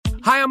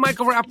Hi, I'm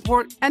Michael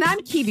Rappaport. And I'm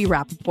Kibi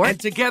Rappaport. And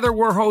together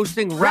we're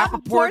hosting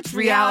Rappaport's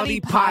Reality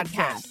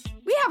Podcast.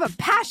 We have a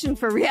passion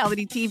for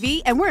reality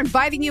TV, and we're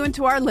inviting you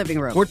into our living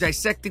room. We're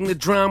dissecting the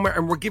drama,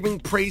 and we're giving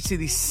praise to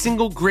the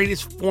single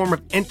greatest form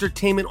of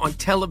entertainment on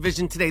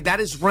television today.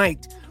 That is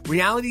right.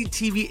 Reality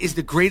TV is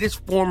the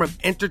greatest form of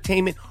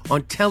entertainment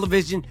on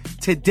television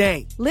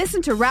today.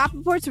 Listen to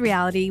Rappaport's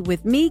Reality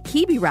with me,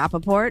 Kibi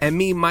Rappaport. And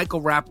me,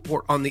 Michael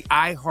Rappaport, on the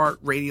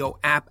iHeartRadio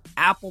app,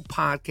 Apple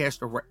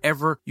Podcast, or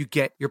wherever you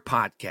get your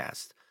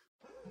podcast.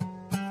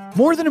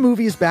 More Than a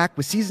Movie is back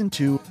with Season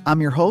 2. I'm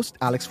your host,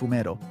 Alex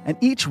Fumero. And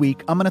each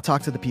week, I'm going to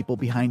talk to the people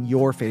behind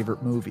your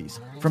favorite movies.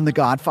 From The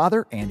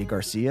Godfather, Andy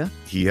Garcia.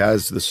 He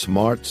has the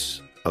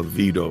smarts of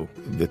Vito,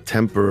 the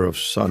temper of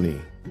Sonny,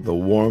 the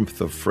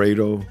warmth of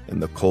Fredo, and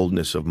the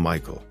coldness of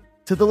Michael.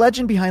 To the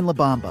legend behind La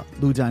Bamba,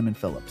 Lou Diamond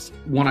Phillips.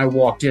 When I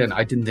walked in,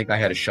 I didn't think I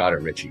had a shot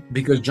at Richie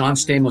because John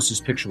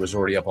Stamos' picture was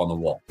already up on the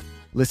wall.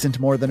 Listen to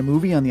More Than a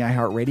Movie on the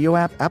iHeartRadio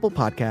app, Apple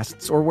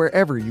Podcasts, or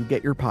wherever you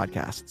get your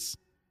podcasts.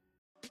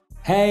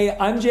 Hey,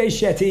 I'm Jay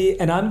Shetty,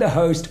 and I'm the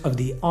host of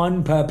the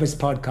On Purpose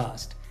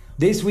podcast.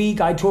 This week,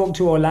 I talked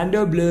to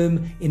Orlando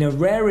Bloom in a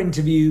rare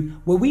interview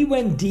where we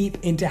went deep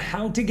into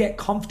how to get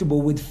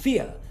comfortable with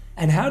fear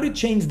and how to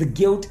change the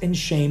guilt and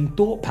shame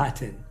thought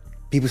pattern.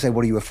 People say,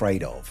 what are you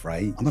afraid of,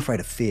 right? I'm afraid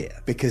of fear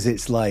because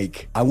it's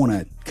like I want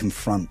to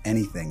confront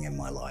anything in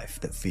my life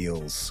that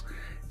feels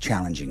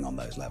challenging on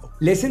those levels.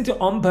 Listen to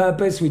On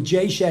Purpose with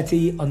Jay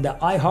Shetty on the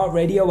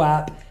iHeartRadio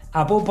app,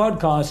 Apple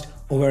Podcast,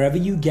 or wherever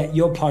you get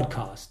your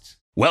podcasts.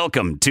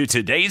 Welcome to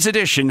today's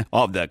edition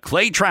of the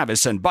Clay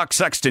Travis and Buck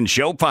Sexton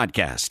Show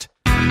podcast.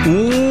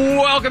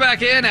 Welcome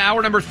back in,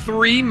 hour number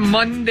 3,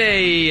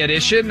 Monday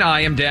edition.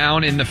 I am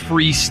down in the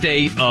free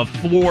state of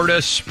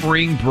Florida.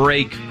 Spring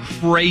break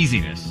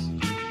craziness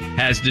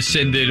has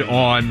descended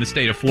on the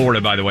state of Florida,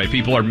 by the way.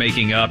 People are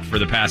making up for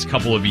the past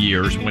couple of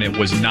years when it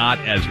was not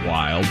as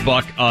wild.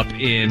 Buck up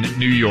in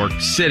New York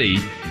City.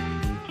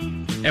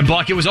 And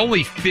Buck, it was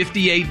only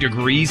 58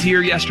 degrees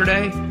here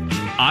yesterday.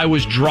 I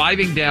was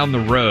driving down the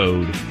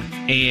road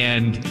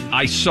and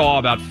I saw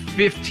about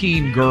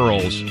 15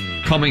 girls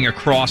coming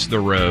across the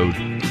road.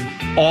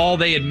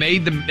 They had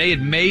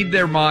made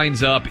their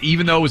minds up,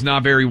 even though it was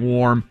not very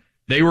warm.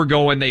 They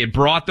had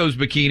brought those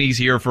bikinis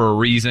here for a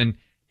reason.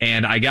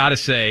 And I gotta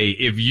say,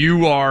 if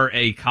you are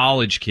a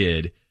college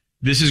kid,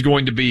 this is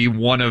going to be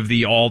one of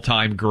the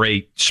all-time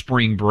great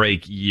spring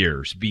break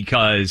years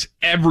because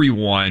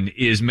everyone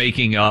is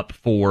making up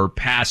for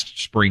past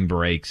spring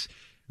breaks.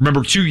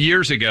 Remember 2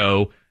 years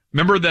ago,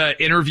 remember the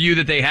interview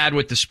that they had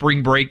with the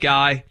spring break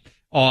guy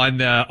on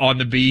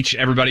the beach?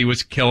 Everybody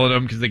was killing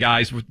him because the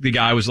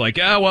guy was like,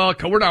 "Oh, well,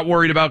 we're not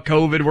worried about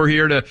COVID. We're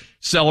here to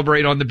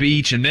celebrate on the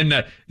beach." And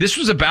then this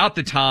was about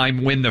the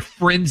time when the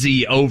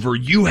frenzy over,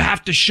 you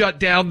have to shut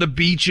down the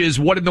beaches.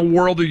 What in the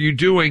world are you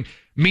doing?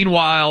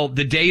 Meanwhile,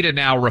 the data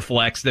now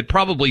reflects that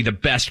probably the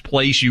best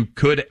place you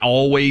could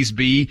always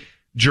be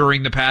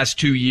during the past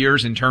 2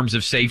 years in terms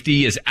of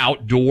safety is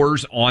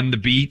outdoors on the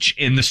beach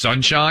in the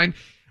sunshine.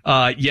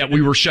 Yet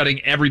we were shutting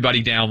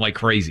everybody down like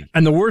crazy.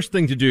 And the worst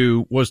thing to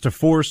do was to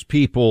force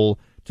people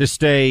to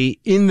stay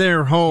in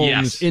their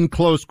homes, in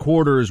close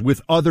quarters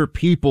with other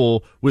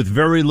people with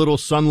very little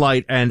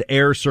sunlight and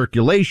air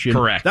circulation.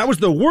 Correct. That was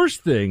the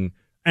worst thing.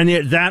 And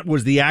yet that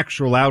was the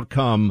actual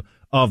outcome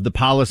of the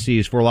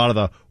policies for a lot of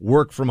the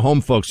work from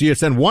home folks. You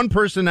send one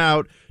person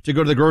out to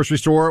go to the grocery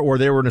store or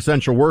they were an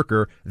essential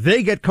worker.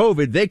 They get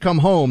COVID. They come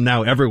home.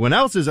 Now everyone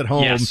else is at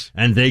home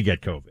and they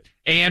get COVID.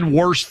 And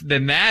worse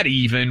than that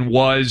even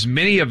was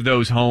many of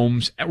those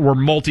homes were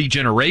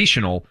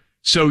multi-generational.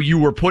 So you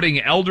were putting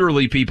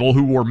elderly people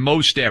who were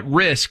most at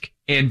risk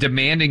and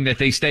demanding that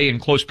they stay in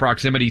close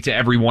proximity to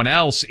everyone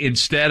else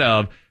instead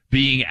of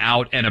being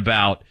out and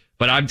about.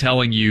 But I'm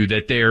telling you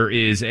that there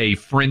is a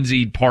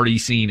frenzied party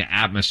scene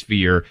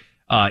atmosphere,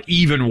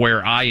 even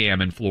where I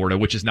am in Florida,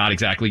 which is not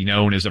exactly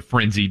known as a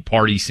frenzied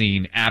party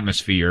scene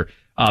atmosphere,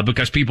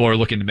 because people are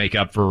looking to make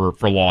up for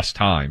lost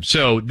time.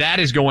 So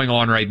that is going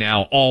on right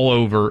now all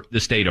over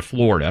the state of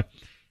Florida.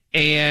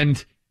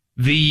 And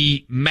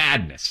the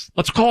madness,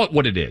 let's call it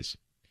what it is.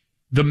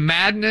 The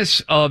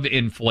madness of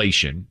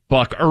inflation.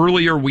 Buck,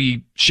 earlier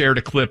we shared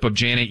a clip of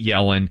Janet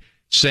Yellen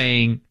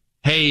saying,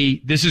 hey,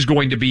 this is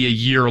going to be a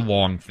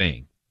year-long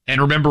thing. And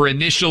remember,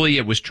 initially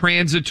it was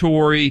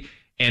transitory,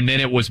 and then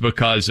it was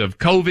because of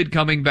COVID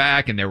coming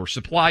back, and there were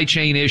supply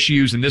chain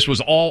issues, and this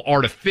was all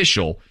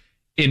artificial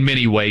in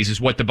many ways, is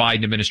what the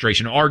Biden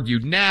administration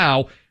argued.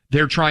 Now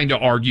they're trying to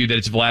argue that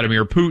it's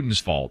Vladimir Putin's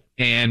fault.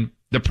 And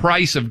the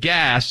price of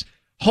gas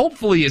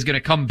hopefully is going to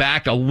come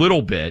back a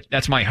little bit.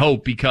 That's my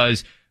hope,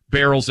 because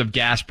barrels of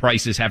gas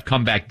prices have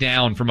come back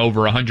down from over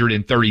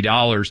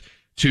 $130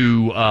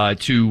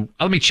 to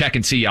let me check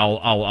and see.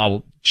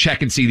 I'll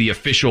check and see the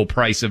official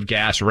price of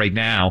gas right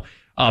now.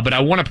 But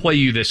I want to play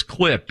you this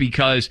clip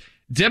because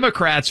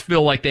Democrats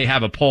feel like they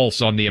have a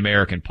pulse on the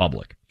American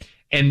public,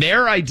 and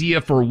their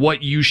idea for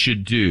what you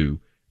should do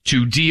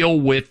to deal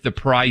with the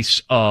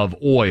price of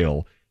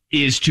oil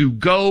is to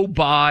go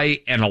buy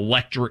an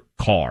electric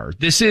car.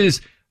 This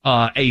is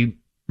a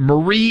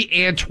Marie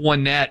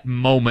Antoinette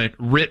moment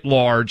writ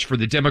large for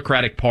the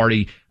Democratic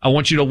Party. I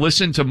want you to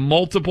listen to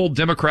multiple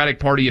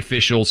Democratic Party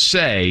officials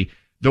say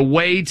the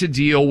way to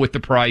deal with the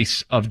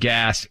price of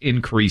gas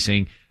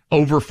increasing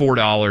over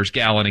 $4 a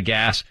gallon of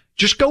gas,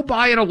 just go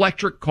buy an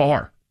electric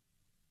car.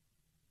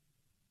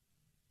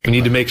 We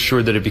need to make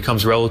sure that it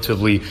becomes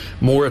relatively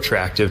more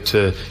attractive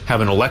to have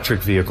an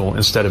electric vehicle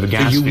instead of a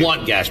gas vehicle. You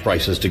want gas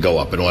prices to go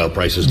up and oil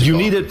prices to go up. You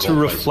need it to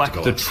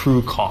reflect the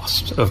true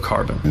cost of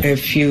carbon.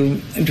 If you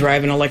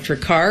drive an electric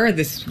car,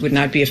 this would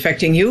not be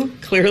affecting you,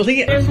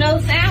 clearly. There's no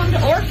sound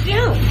or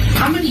fume.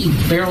 How many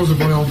barrels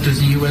of oil does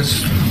the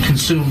U.S.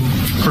 consume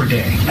per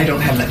day? I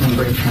don't have that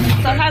number in front of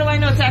me. So how do I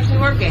know it's actually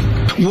working?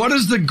 What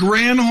is the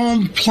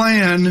Granholm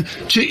plan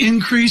to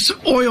increase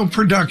oil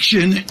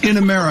production in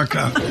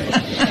America?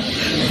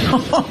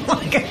 Oh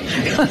my God,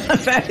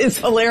 that is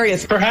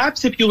hilarious.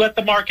 Perhaps if you let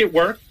the market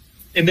work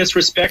in this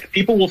respect,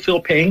 people will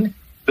feel pain.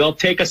 They'll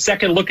take a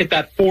second look at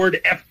that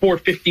Ford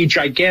F-450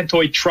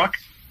 gigantoid truck.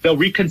 They'll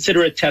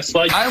reconsider a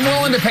Tesla. I'm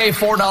willing to pay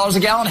 $4 a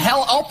gallon.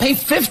 Hell, I'll pay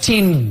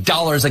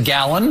 $15 a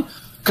gallon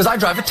because I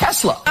drive a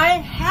Tesla. I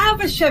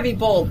have a Chevy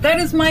Bolt. That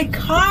is my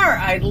car.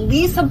 I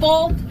lease a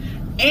Bolt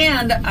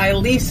and I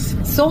lease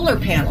solar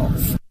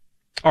panels.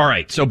 All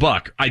right. So,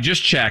 Buck, I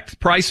just checked.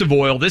 Price of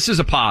oil, this is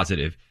a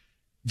positive,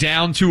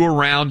 down to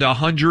around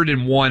 $101,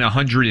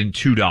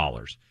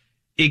 $102.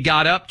 It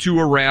got up to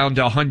around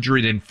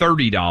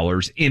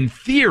 $130. In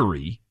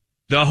theory,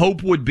 the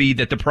hope would be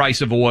that the price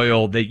of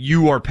oil that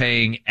you are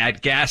paying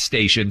at gas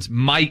stations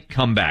might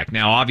come back.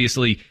 Now,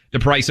 obviously, the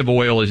price of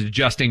oil is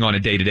adjusting on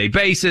a day-to-day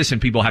basis,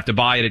 and people have to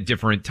buy it at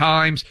different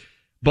times.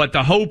 But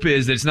the hope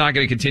is that it's not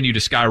going to continue to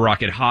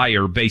skyrocket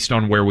higher based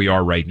on where we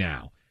are right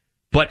now.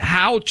 But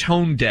how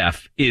tone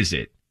deaf is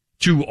it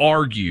to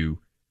argue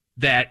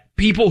that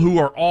people who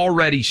are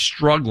already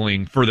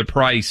struggling for the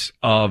price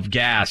of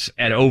gas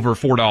at over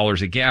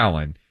 $4 a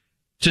gallon,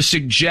 to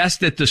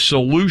suggest that the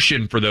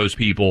solution for those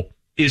people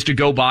is to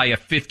go buy a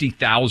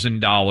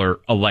 $50,000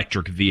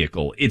 electric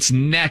vehicle? It's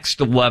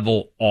next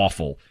level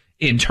awful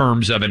in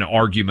terms of an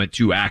argument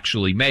to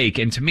actually make,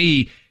 and to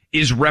me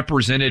is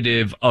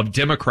representative of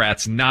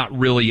Democrats not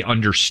really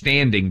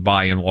understanding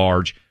by and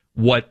large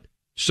what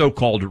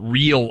so-called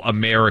real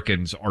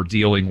Americans are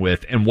dealing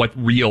with and what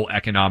real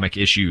economic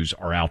issues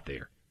are out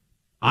there.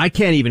 I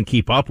can't even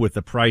keep up with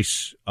the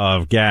price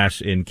of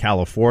gas in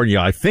California.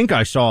 I think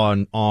I saw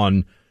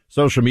on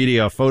social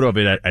media a photo of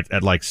it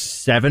at like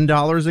 $7 a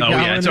gallon. Oh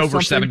yeah, it's over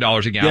 $7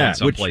 a gallon in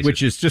some places.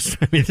 Which is just,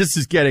 I mean, this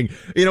is getting,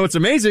 what's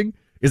amazing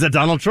is that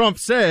Donald Trump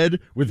said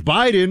with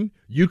Biden,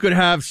 you could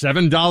have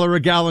 $7 a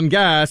gallon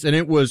gas, and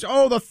it was,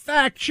 the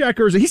fact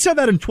checkers. He said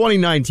that in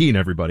 2019,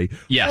 everybody.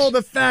 Yes.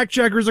 The fact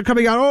checkers are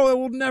coming out. It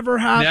will never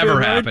happen. Never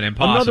right? happen.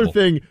 Impossible.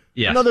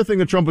 Another thing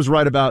that Trump was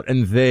right about,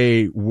 and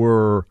they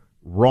were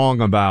wrong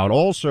about.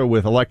 Also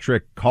with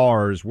electric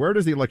cars, where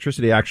does the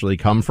electricity actually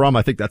come from?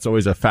 I think that's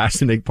always a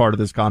fascinating part of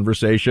this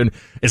conversation.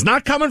 It's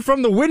not coming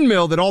from the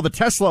windmill that all the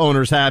Tesla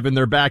owners have in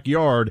their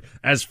backyard,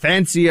 as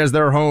fancy as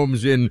their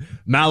homes in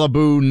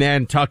Malibu,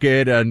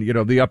 Nantucket, and,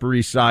 the Upper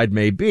East Side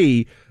may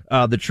be.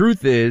 The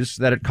truth is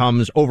that it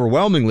comes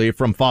overwhelmingly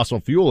from fossil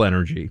fuel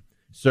energy.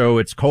 So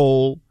it's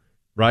coal,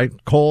 right?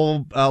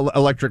 Coal,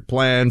 electric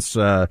plants,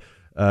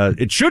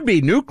 it should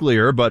be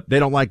nuclear, but they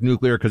don't like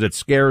nuclear because it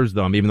scares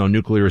them, even though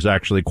nuclear is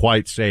actually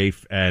quite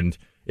safe. And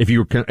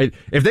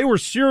if they were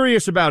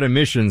serious about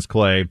emissions,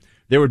 Clay,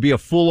 there would be a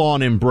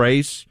full-on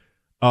embrace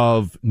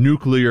of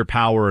nuclear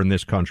power in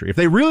this country. If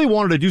they really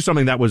wanted to do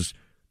something that was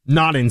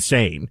not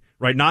insane,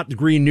 right? Not the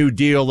Green New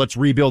Deal, let's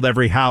rebuild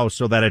every house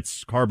so that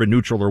it's carbon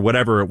neutral or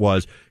whatever it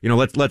was.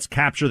 Let's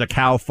capture the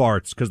cow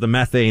farts because the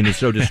methane is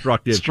so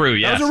destructive. It's true,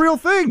 yes. That was a real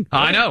thing.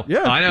 I know.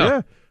 Yeah, I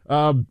know.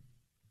 Yeah.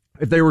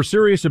 If they were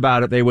serious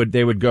about it, they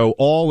would go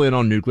all in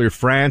on nuclear.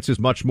 France is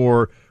much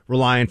more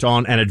reliant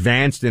on and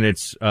advanced in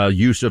its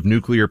use of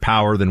nuclear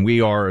power than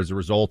we are as a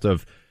result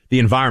of the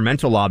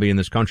environmental lobby in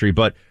this country.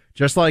 But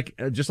just like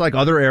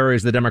other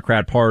areas of the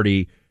Democrat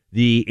Party,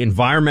 the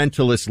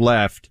environmentalist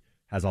left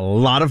has a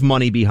lot of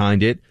money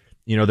behind it.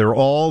 There are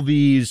all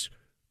these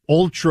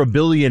ultra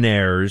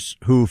billionaires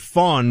who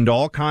fund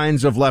all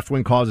kinds of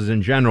left-wing causes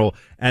in general,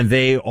 and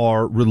they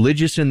are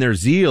religious in their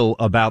zeal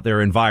about their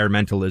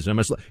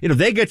environmentalism.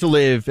 They get to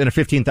live in a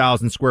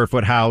 15,000 square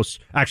foot house,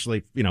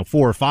 actually,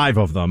 4 or 5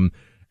 of them,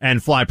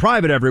 and fly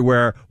private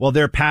everywhere while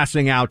they're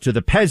passing out to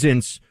the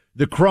peasants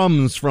the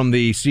crumbs from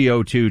the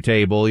CO2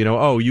 table.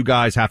 You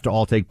guys have to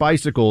all take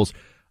bicycles.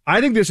 I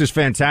think this is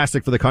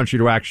fantastic for the country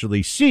to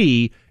actually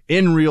see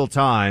in real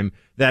time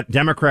that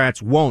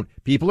Democrats won't.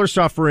 People are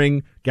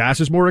suffering. Gas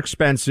is more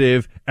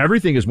expensive.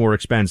 Everything is more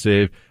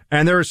expensive.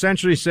 And they're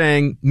essentially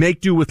saying, make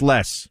do with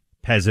less,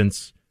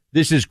 peasants.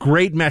 This is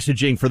great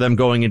messaging for them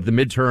going into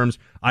the midterms.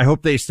 I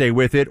hope they stay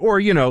with it. Or,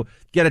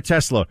 get a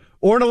Tesla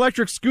or an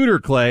electric scooter,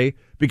 Clay,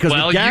 because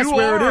with gas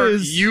where it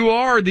is. You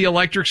are the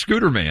electric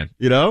scooter man.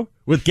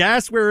 With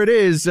gas where it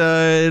is,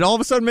 it all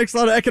of a sudden makes a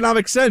lot of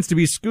economic sense to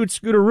be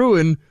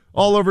scooter-ruin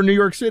all over New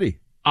York City.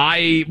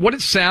 What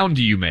sound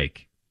do you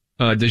make?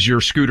 Does your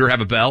scooter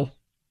have a bell?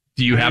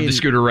 Do you have the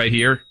scooter right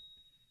here?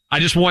 I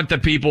just want the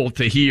people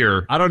to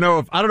hear. I don't know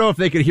if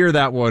they could hear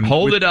that one.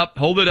 Hold it up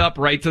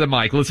right to the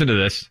mic. Listen to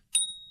this.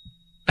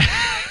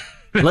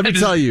 Let me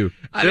tell you,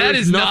 that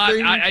is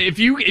nothing. If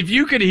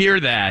you could hear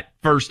that,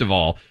 first of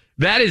all,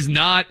 that is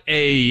not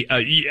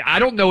I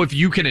don't know if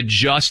you can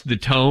adjust the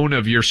tone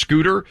of your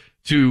scooter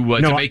to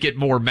make it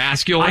more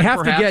masculine. I have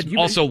perhaps, to get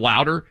also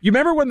louder. You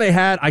remember when they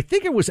had? I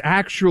think it was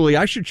actually.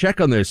 I should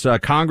check on this.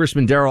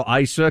 Congressman Darrell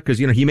Issa, because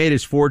he made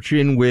his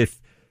fortune with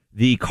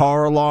the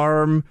car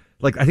alarm.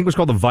 Like, I think it was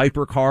called the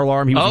Viper car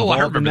alarm. He was involved I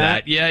remember in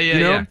that.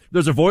 Yeah.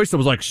 There's a voice that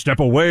was like, "Step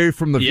away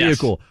from the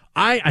vehicle."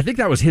 I think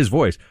that was his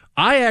voice.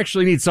 I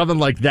actually need something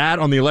like that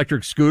on the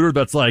electric scooter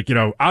that's like,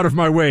 out of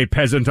my way,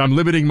 peasant. I'm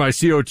limiting my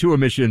CO2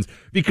 emissions.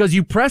 Because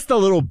you press the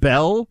little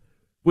bell,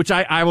 which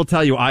I will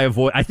tell you I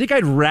avoid. I think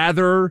I'd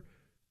rather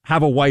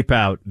have a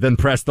wipeout than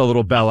press the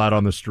little bell out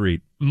on the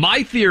street.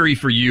 My theory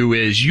for you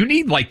is you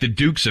need like the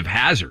Dukes of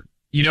Hazzard.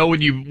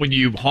 When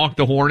you honk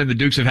the horn in the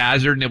Dukes of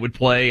Hazzard and it would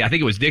play, I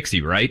think it was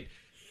Dixie, right?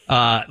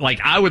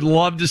 I would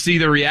love to see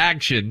the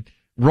reaction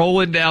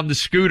rolling down the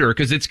scooter,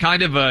 because it's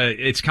kind of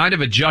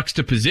a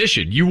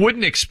juxtaposition. You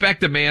wouldn't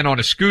expect a man on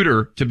a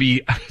scooter to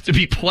be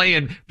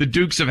playing the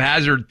Dukes of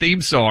Hazzard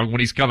theme song when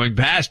he's coming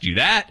past you.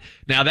 That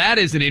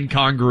is an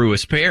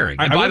incongruous pairing.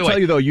 And I will tell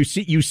you though, you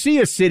see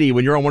a city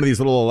when you're on one of these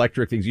little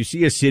electric things. You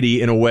see a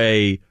city in a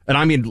way, and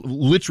I mean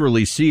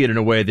literally see it in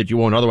a way that you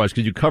won't otherwise,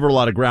 because you cover a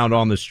lot of ground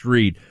on the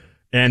street.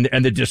 And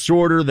the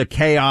disorder, the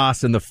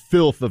chaos, and the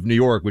filth of New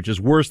York, which is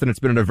worse than it's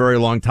been in a very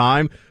long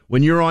time.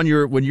 When you're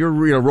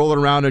rolling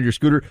around on your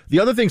scooter,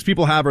 the other things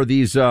people have are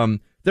these. They're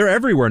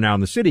everywhere now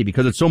in the city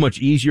because it's so much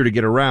easier to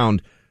get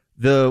around.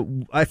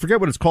 I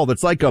forget what it's called.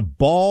 It's like a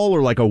ball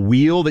or like a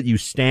wheel that you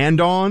stand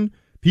on.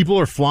 People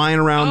are flying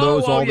around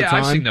those all the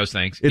time. I've seen those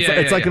things.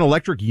 It's like an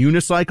electric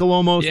unicycle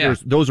almost. Yeah.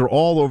 Those are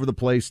all over the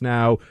place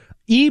now.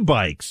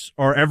 E-bikes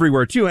are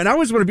everywhere too, and I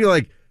always want to be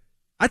like,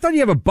 I thought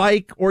you have a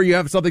bike or you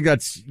have something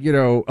that's,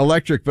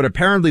 electric, but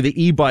apparently the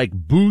e-bike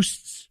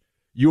boosts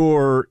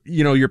your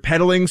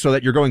pedaling so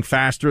that you're going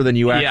faster than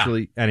you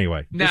actually.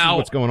 Anyway, this is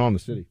what's going on in the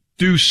city.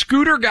 Do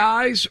scooter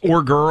guys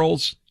or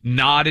girls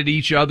nod at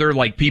each other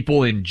like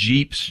people in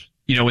Jeeps?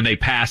 When they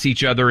pass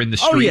each other in the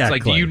streets, Clay.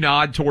 do you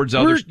nod towards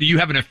others? Do you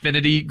have an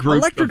affinity group?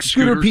 Electric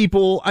scooter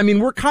people, I mean,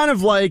 we're kind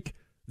of like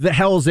the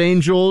Hells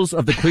Angels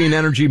of the clean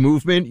energy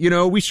movement.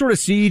 We sort of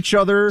see each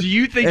other. Do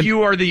you think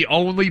you are the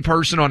only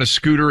person on a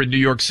scooter in New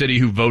York City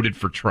who voted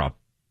for Trump?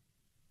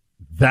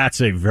 That's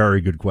a very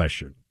good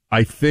question.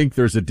 I think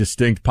there's a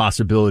distinct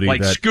possibility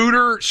that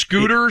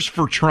scooters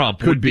for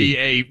Trump would be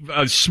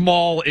a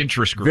small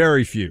interest group.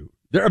 Very few.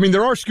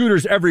 There are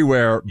scooters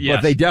everywhere,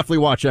 but they definitely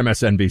watch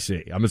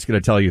MSNBC. I'm just going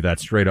to tell you that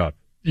straight up.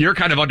 You're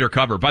kind of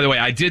undercover. By the way,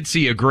 I did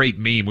see a great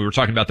meme. We were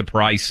talking about the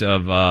price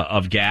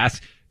of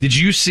gas. Did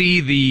you see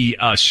the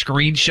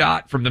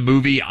screenshot from the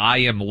movie I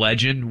Am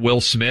Legend,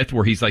 Will Smith,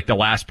 where he's like the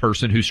last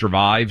person who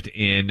survived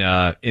in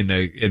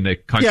the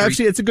country? Yeah, I've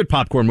seen. It's a good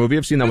popcorn movie.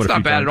 I've seen that one. It's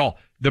not bad at all.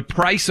 The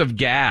price of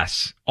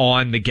gas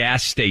on the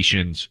gas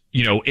stations,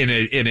 in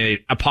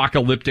a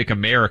apocalyptic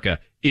America,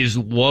 is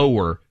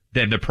lower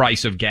than the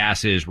price of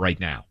gas is right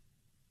now.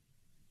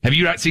 Have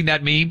you not seen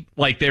that meme?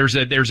 Like there's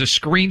a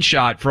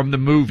screenshot from the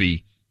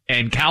movie,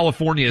 and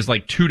California is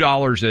like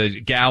 $2 a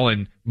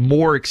gallon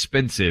more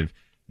expensive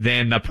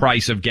than the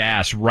price of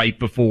gas right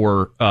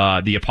before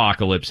the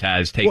apocalypse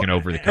has taken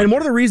over the country. And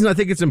one of the reasons I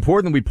think it's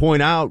important that we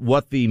point out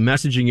what the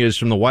messaging is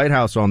from the White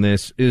House on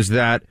this is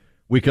that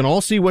we can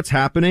all see what's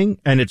happening,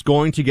 and it's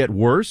going to get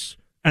worse,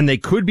 and they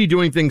could be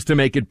doing things to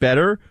make it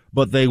better,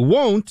 but they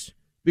won't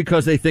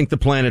because they think the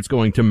planet's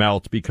going to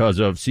melt because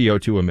of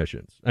CO2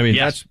 emissions. I mean,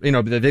 that's, they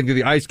think of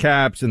the ice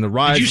caps and the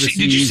rise of the seas.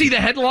 Did you see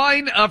the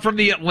headline from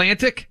the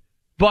Atlantic,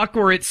 Buck,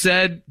 where it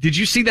said, did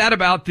you see that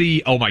about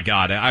oh my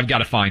God, I've got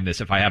to find this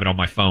if I have it on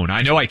my phone.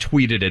 I know I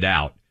tweeted it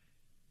out.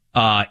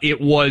 It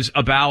was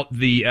about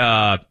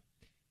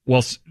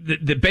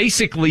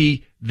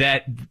basically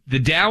that the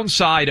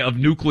downside of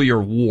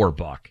nuclear war,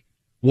 Buck,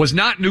 was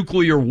not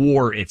nuclear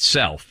war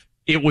itself.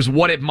 It was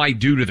what it might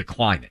do to the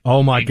climate.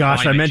 Oh my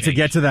gosh, I meant to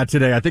get to that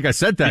today. I think I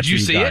said that to you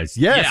guys. Did you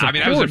see Yes, it? Yeah, I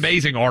mean, that was an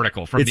amazing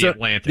article from the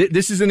Atlantic.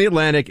 This is in the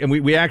Atlantic, and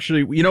we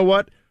actually, you know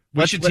what?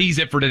 We should tease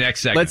it for the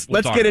next segment.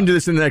 Let's get into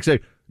this in the next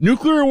segment.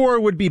 Nuclear war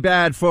would be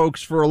bad,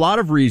 folks, for a lot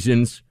of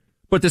reasons.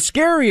 But the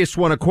scariest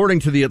one,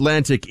 according to the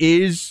Atlantic,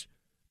 is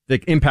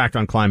the impact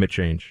on climate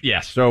change.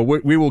 Yes. So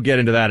we will get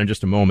into that in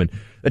just a moment.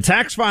 The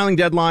tax filing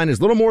deadline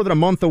is little more than a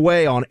month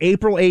away on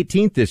April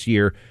 18th this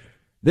year.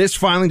 This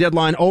filing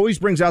deadline always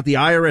brings out the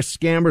IRS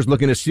scammers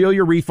looking to steal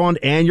your refund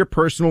and your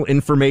personal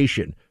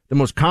information. The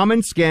most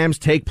common scams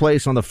take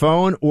place on the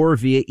phone or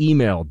via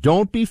email.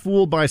 Don't be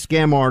fooled by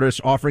scam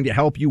artists offering to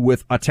help you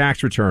with a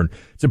tax return.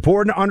 It's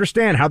important to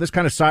understand how this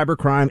kind of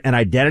cybercrime and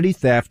identity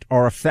theft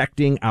are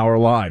affecting our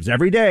lives.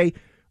 Every day,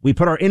 we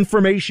put our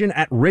information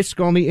at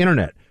risk on the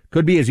internet.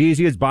 Could be as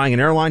easy as buying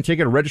an airline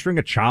ticket or registering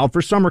a child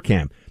for summer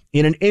camp.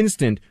 In an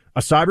instant, a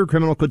cyber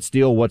criminal could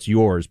steal what's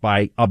yours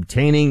by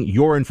obtaining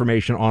your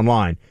information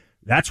online.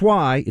 That's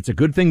why it's a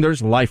good thing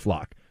there's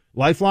LifeLock.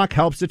 LifeLock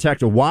helps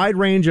detect a wide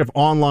range of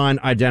online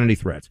identity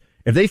threats.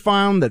 If they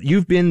found that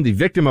you've been the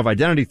victim of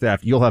identity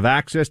theft, you'll have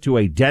access to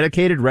a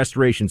dedicated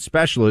restoration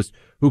specialist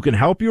who can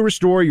help you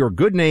restore your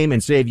good name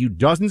and save you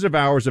dozens of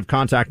hours of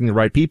contacting the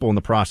right people in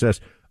the process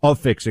of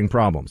fixing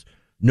problems.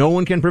 No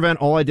one can prevent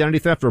all identity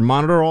theft or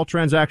monitor all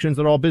transactions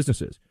at all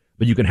businesses,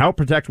 but you can help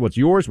protect what's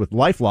yours with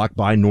LifeLock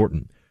by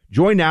Norton.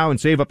 Join now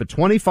and save up to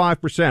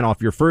 25%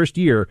 off your first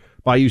year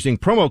by using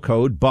promo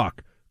code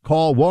BUCK.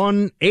 Call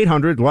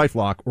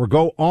 1-800-LifeLock or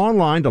go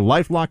online to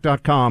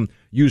lifelock.com.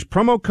 Use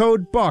promo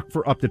code BUCK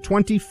for up to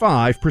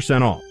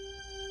 25% off.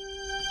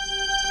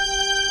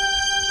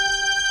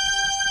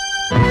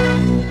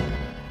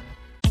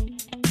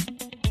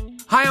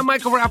 Hi, I'm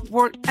Michael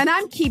Rappaport. And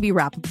I'm Kibi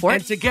Rappaport.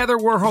 And together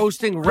we're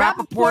hosting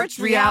Rappaport's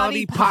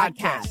Reality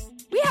Podcast.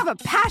 We have a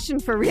passion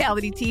for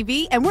reality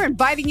TV, and we're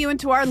inviting you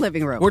into our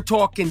living room. We're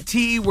talking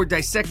tea, we're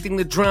dissecting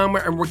the drama,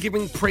 and we're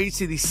giving praise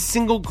to the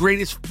single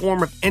greatest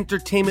form of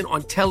entertainment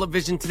on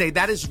television today.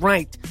 That is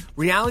right.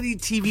 Reality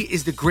TV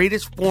is the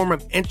greatest form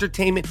of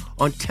entertainment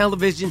on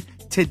television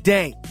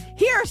today.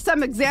 Here are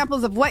some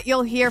examples of what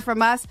you'll hear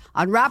from us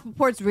on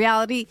Rappaport's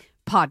Reality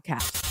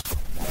Podcast.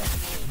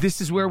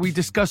 This is where we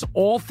discuss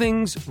all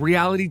things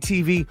reality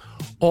TV,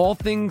 all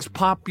things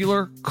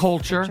popular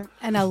culture.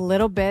 And a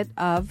little bit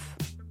of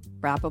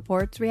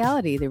Rappaport's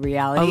reality, the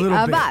reality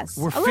of bit. us.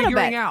 We're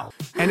figuring out.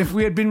 And if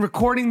we had been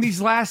recording these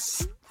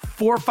last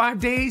 4 or 5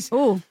 days,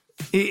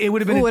 it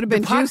would have been,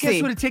 the podcast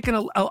juicy. would have taken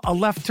a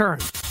left turn.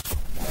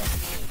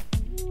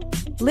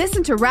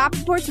 Listen to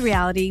Rappaport's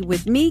Reality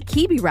with me,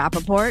 Kibi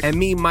Rappaport. And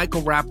me,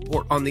 Michael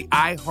Rappaport, on the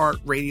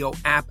iHeartRadio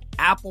app,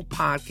 Apple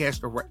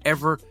Podcast, or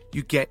wherever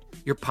you get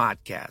your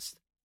podcast.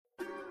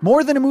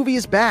 More Than a Movie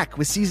is back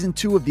with season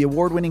 2 of the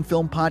award-winning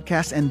film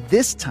podcast, and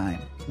this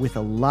time with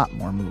a lot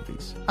more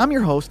movies. I'm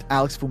your host,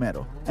 Alex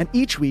Fumero, and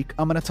each week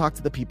I'm going to talk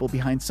to the people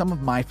behind some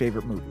of my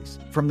favorite movies.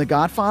 From The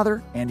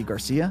Godfather, Andy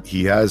Garcia.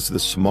 He has the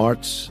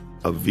smarts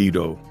of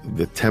Vito,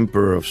 the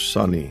temper of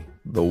Sonny,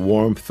 the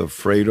warmth of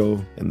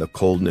Fredo, and the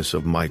coldness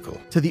of Michael.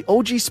 To the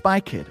OG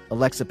Spy Kid,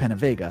 Alexa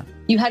Penavega.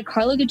 You had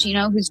Carla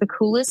Gugino, who's the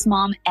coolest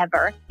mom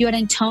ever. You had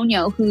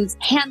Antonio, who's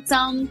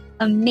handsome,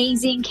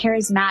 amazing,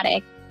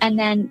 charismatic. And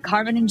then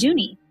Carmen and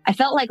Junie. I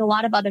felt like a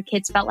lot of other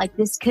kids felt like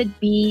this could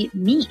be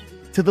me.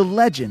 To the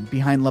legend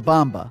behind La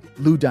Bamba,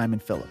 Lou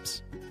Diamond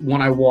Phillips. When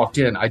I walked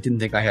in, I didn't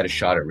think I had a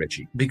shot at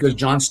Richie because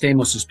John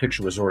Stamos'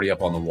 picture was already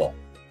up on the wall.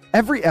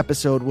 Every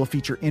episode will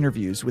feature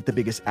interviews with the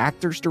biggest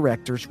actors,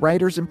 directors,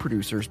 writers, and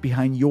producers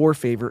behind your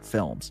favorite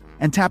films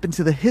and tap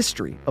into the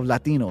history of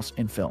Latinos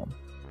in film.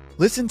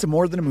 Listen to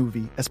More Than a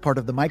Movie as part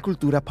of the My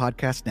Cultura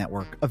Podcast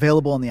Network,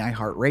 available on the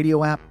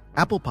iHeartRadio app,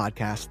 Apple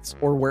Podcasts,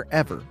 or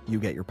wherever you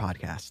get your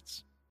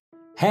podcasts.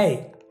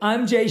 Hey,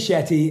 I'm Jay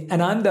Shetty,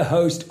 and I'm the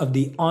host of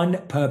the On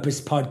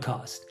Purpose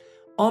podcast.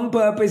 On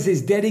Purpose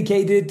is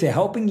dedicated to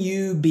helping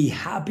you be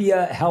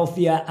happier,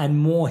 healthier, and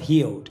more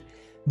healed.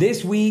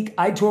 This week,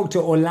 I talked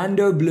to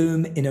Orlando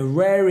Bloom in a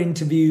rare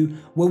interview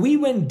where we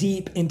went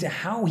deep into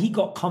how he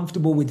got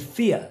comfortable with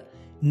fear,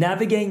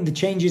 navigating the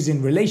changes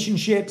in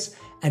relationships,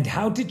 and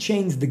how to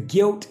change the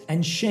guilt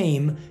and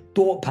shame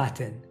thought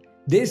pattern.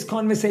 This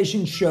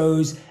conversation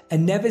shows a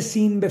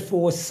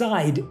never-seen-before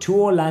side to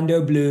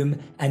Orlando Bloom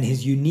and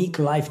his unique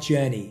life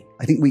journey.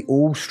 I think we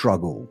all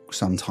struggle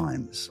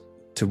sometimes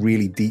to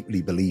really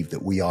deeply believe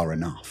that we are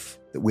enough,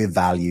 that we're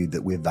valued,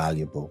 that we're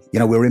valuable. You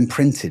know, we're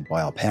imprinted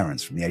by our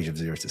parents from the age of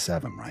 0 to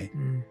 7, right?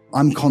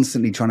 I'm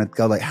constantly trying to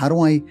go like, how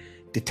do I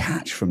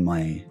detach from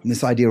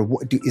this idea of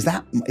is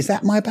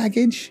that my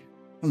baggage?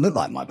 It doesn't look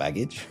like my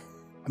baggage.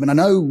 I mean, I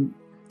know,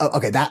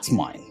 okay, that's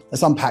mine.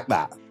 Let's unpack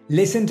that.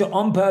 Listen to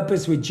On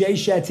Purpose with Jay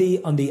Shetty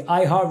on the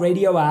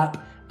iHeartRadio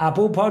app,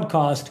 Apple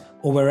Podcast,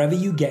 or wherever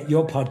you get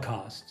your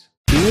podcasts.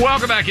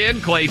 Welcome back in,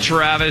 Clay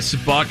Travis,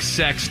 Buck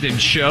Sexton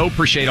Show.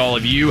 Appreciate all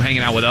of you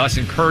hanging out with us.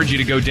 Encourage you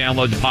to go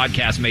download the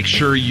podcast. Make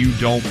sure you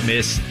don't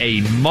miss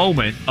a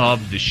moment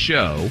of the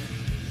show.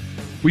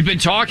 We've been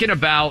talking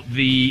about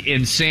the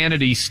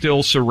insanity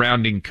still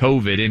surrounding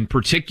COVID, in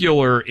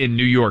particular in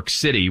New York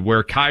City,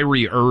 where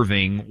Kyrie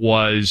Irving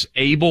was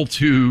able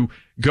to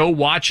go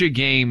watch a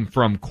game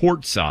from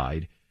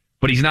courtside,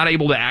 but he's not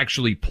able to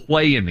actually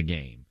play in the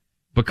game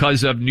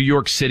because of New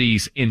York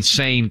City's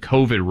insane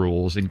COVID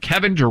rules. And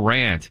Kevin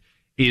Durant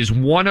is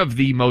one of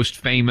the most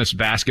famous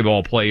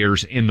basketball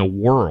players in the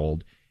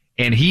world.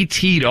 And he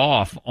teed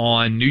off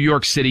on New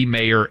York City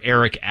Mayor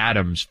Eric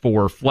Adams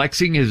for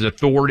flexing his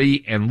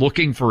authority and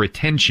looking for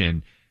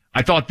attention.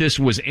 I thought this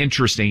was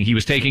interesting. He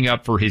was taking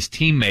up for his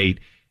teammate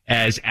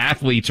as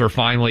athletes are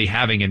finally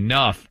having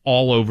enough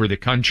all over the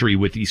country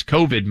with these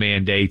COVID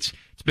mandates.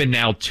 It's been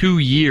now 2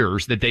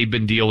 years that they've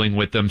been dealing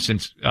with them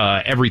since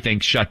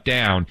everything's shut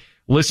down.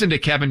 Listen to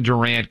Kevin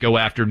Durant go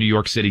after New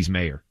York City's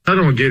mayor. I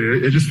don't get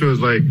it. It just feels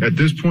like at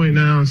this point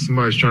now,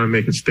 somebody's trying to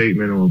make a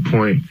statement or a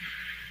point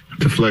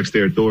to flex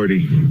their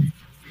authority.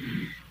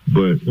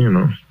 But, you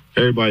know,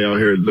 everybody out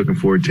here looking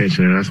for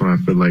attention, and that's what I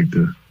feel like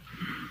the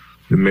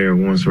mayor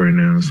wants right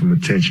now, some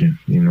attention,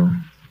 you know.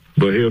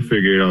 But he'll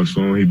figure it out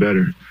soon. He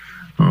better.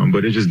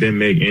 But it just didn't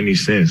make any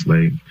sense.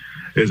 Like,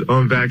 there's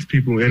unvaxxed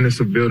people in this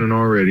building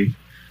already.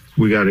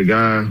 We got a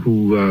guy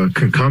who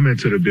can come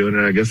into the building.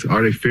 I guess,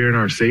 are they fearing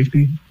our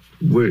safety?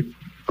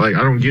 I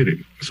don't get it.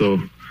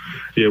 So,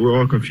 yeah, we're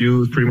all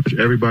confused. Pretty much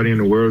everybody in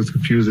the world is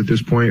confused at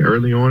this point.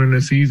 Early on in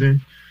the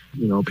season,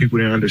 people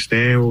didn't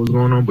understand what was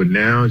going on, but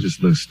now it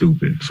just looks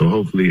stupid. So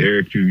hopefully,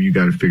 Eric, you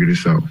got to figure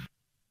this out.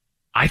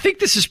 I think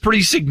this is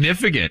pretty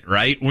significant,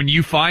 right? When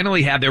you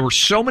finally there were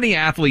so many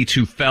athletes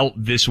who felt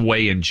this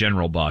way in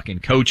general, Buck,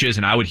 and coaches,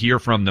 and I would hear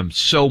from them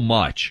so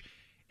much,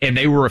 and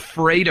they were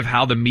afraid of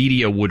how the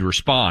media would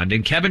respond.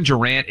 And Kevin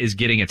Durant is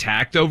getting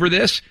attacked over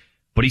this,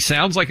 but he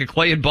sounds like a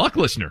Clay and Buck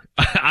listener.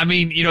 I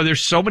mean,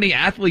 there's so many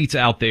athletes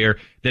out there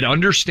that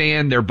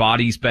understand their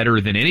bodies better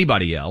than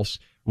anybody else,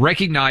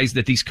 recognize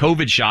that these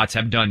COVID shots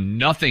have done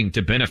nothing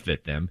to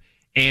benefit them,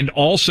 and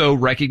also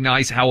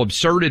recognize how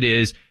absurd it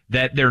is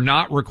that they're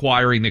not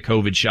requiring the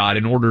COVID shot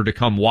in order to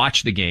come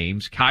watch the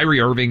games. Kyrie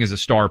Irving is a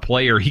star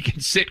player. He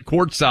can sit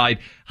courtside,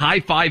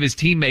 high five his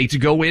teammates,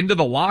 go into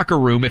the locker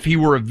room. If he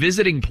were a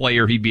visiting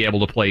player, he'd be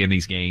able to play in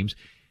these games.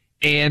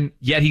 And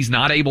yet he's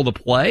not able to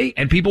play,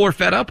 and people are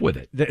fed up with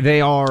it.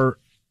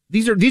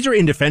 These are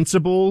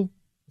indefensible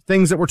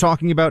things that we're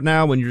talking about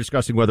now when you're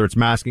discussing whether it's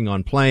masking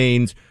on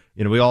planes.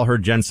 We all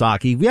heard Jen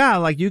Psaki.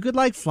 Yeah, you could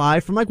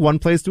fly from one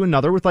place to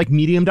another with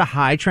medium to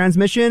high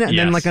transmission, and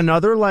then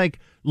another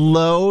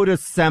low to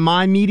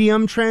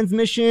semi-medium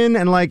transmission.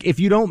 And if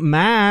you don't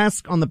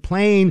mask on the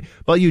plane,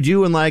 but you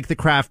do in the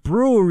craft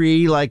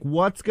brewery,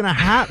 what's going to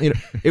happen?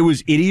 It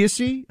was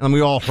idiocy, and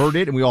we all heard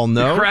it, and we all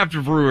know. The craft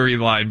brewery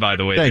line, by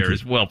the way,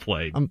 is well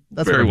played.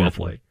 That's very well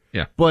played.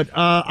 Yeah. But,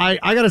 I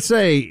gotta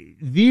say,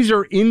 these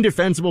are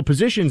indefensible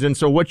positions. And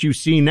so what you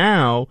see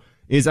now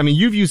is,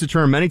 you've used the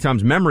term many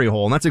times, memory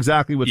hole, and that's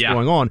exactly what's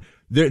going on.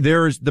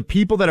 There's the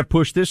people that have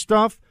pushed this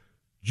stuff.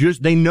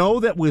 They know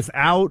that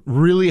without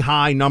really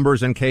high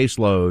numbers and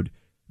caseload,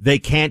 they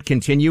can't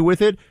continue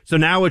with it. So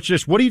now it's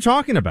just, what are you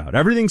talking about?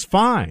 Everything's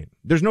fine.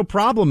 There's no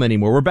problem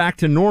anymore. We're back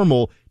to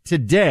normal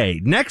today.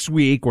 Next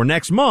week or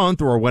next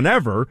month or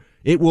whenever,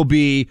 it will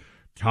be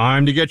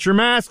time to get your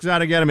masks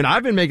out again.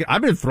 I've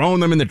been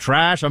throwing them in the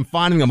trash. I'm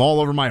finding them all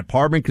over my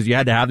apartment because you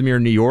had to have them here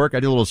in New York. I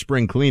did a little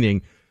spring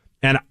cleaning.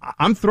 And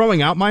I'm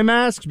throwing out my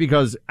masks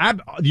because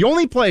the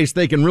only place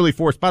they can really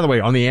force, by the way,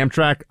 on the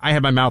Amtrak, I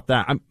had my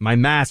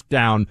mask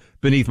down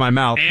beneath my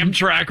mouth.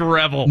 Amtrak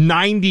rebel.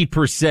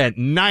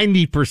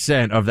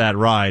 90% of that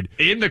ride.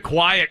 In the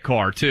quiet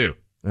car, too.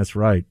 That's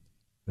right.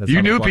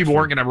 You knew people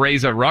weren't going to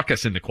raise a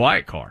ruckus in the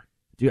quiet car.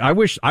 Dude, I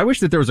wish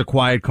that there was a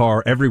quiet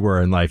car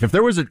everywhere in life. If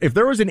there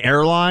was an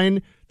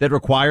airline that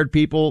required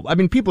people,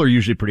 people are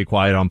usually pretty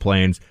quiet on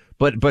planes,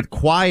 but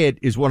quiet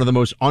is one of the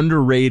most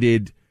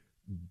underrated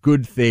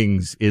good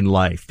things in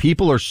life.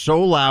 People are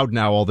so loud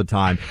now all the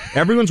time.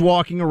 Everyone's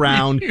walking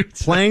around,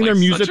 playing their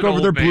music over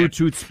their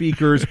Bluetooth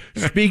speakers,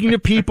 speaking to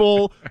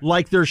people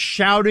like they're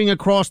shouting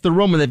across the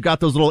room, and they've got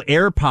those little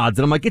AirPods. And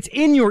I'm like, it's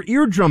in your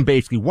eardrum,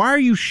 basically. Why are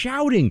you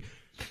shouting?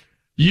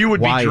 You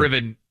would be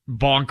driven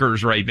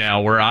bonkers right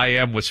now where I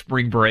am with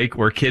spring break,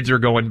 where kids are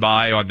going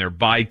by on their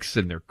bikes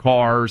and their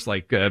cars,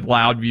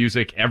 loud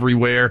music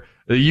everywhere.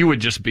 You would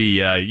just be,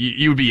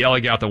 you would be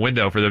yelling out the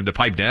window for them to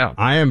pipe down.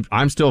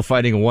 I'm still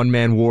fighting a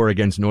one-man war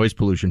against noise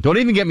pollution. Don't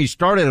even get me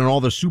started on all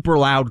the super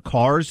loud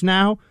cars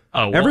now.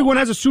 Oh, well, everyone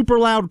has a super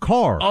loud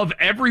car. Of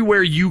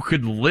everywhere you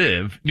could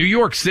live, New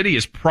York City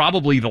is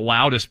probably the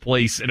loudest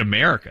place in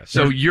America.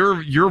 So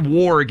your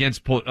war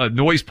against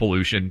noise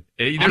pollution,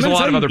 there's a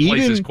lot of other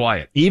places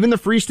quiet. Even the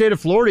free state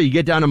of Florida, you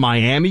get down to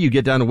Miami, you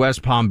get down to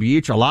West Palm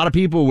Beach, a lot of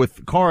people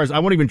with cars, I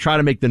won't even try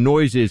to make the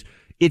noises.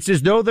 It's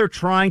as though they're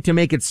trying to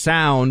make it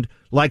sound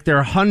like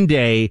their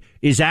Hyundai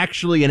is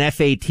actually an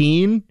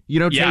F-18,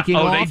 taking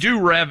off.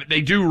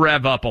 They do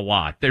rev up a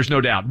lot. There's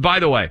no doubt. By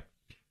the way,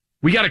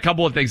 we got a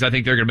couple of things I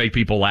think they're going to make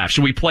people laugh.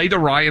 Should we play the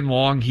Ryan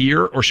Long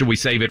here, or should we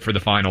save it for the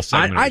final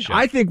segment of the show?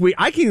 I think we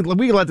can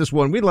let this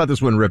one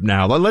rip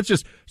now.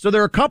 So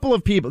there are a couple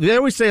of people, they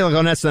always say on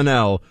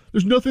SNL,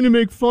 there's nothing to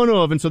make fun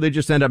of, and so they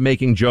just end up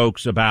making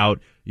jokes about,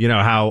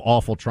 how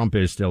awful Trump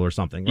is still or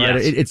something,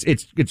 right? Yes.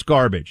 It's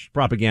garbage,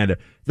 propaganda.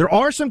 There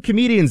are some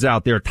comedians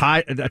out there,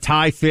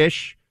 Ty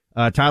Fish,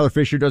 Tyler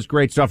Fisher does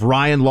great stuff.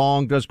 Ryan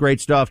Long does great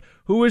stuff.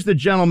 Who is the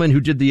gentleman who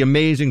did the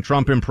amazing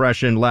Trump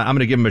impression? I'm going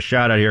to give him a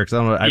shout out here because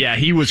I don't know. Yeah,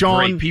 he was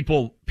great.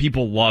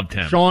 People loved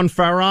him. Sean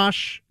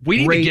Farash.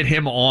 We need to get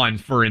him on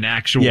for an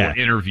actual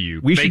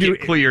interview. We should make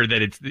it clear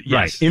that it's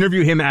right.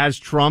 Interview him as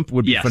Trump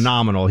would be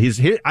phenomenal.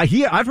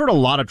 I've heard a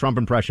lot of Trump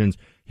impressions.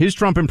 His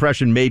Trump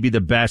impression may be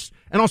the best,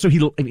 and also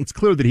it's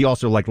clear that he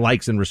also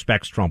likes and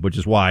respects Trump, which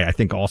is why I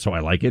think also I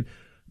like it.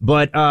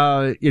 But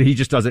he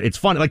just does it. It's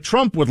fun.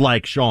 Trump would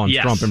like Sean's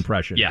Trump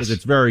impression because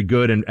it's very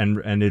good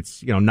and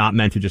it's not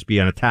meant to just be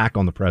an attack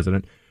on the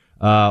president,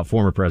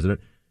 former president.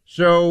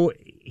 So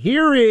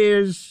here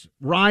is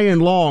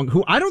Ryan Long,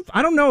 who I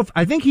don't know if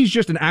I think he's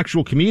just an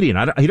actual comedian.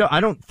 I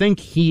don't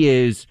think he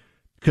is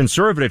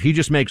conservative. He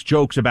just makes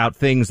jokes about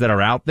things that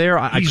are out there.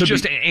 He's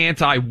just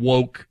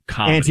anti-woke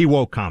comedy.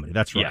 Anti-woke comedy.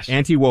 That's right. Yes.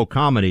 Anti-woke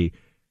comedy,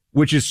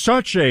 which is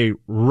such a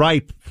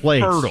ripe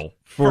place.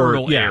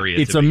 Fertile area.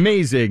 It's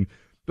amazing.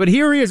 But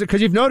here he is,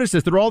 because you've noticed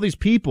this, there are all these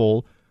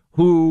people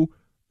who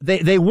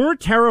they were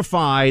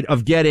terrified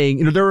of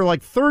getting, there were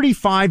like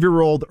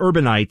 35-year-old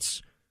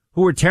urbanites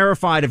who were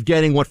terrified of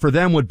getting what for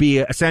them would be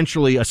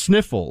essentially a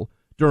sniffle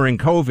during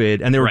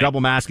COVID, and they were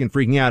double masking,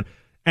 freaking out.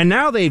 And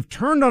now they've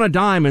turned on a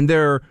dime and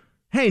they're,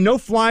 hey, no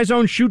fly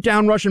zone, shoot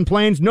down Russian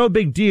planes, no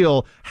big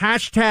deal.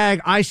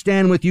 Hashtag I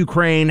stand with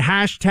Ukraine.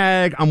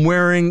 Hashtag I'm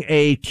wearing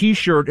a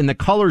T-shirt in the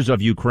colors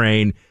of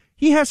Ukraine.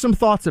 He has some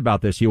thoughts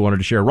about this he wanted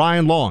to share.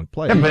 Ryan Long,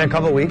 play. It's been a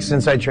couple of weeks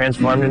since I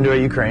transformed into a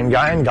Ukraine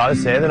guy, and gotta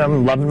say that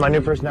I'm loving my new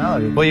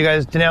personality. Will you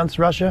guys denounce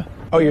Russia?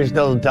 Oh, you're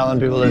still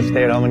telling people to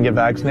stay at home and get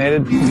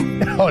vaccinated?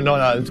 Oh,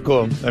 no, it's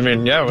cool. I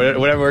mean, yeah,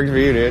 whatever works for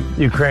you, dude.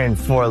 Ukraine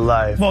for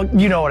life. Well,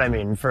 you know what I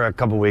mean, for a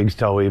couple weeks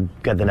till we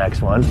get the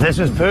next one. This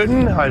is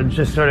Putin. I'd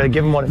just sort of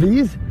give him one of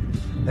these,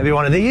 maybe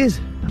one of these.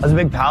 I was a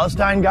big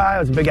Palestine guy. I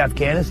was a big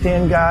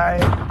Afghanistan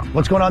guy.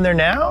 What's going on there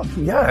now?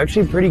 Yeah,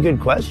 actually, pretty good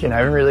question. I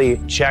haven't really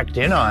checked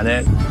in on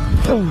it.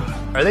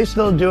 Are they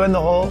still doing the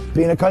whole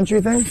being a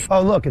country thing?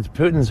 Oh, look, it's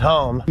Putin's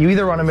home. You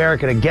either want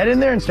America to get in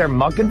there and start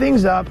mucking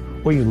things up,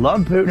 or you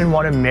love Putin and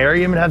want to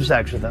marry him and have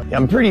sex with him.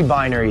 I'm a pretty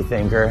binary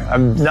thinker.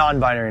 I'm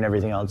non-binary in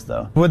everything else,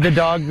 though. Would the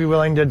dog be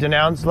willing to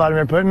denounce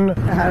Vladimir Putin?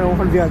 I don't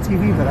want to be on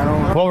TV, but I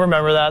don't... We'll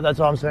remember that. That's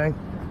all I'm saying.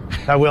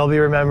 I will be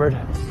remembered.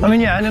 I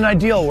mean, yeah, in an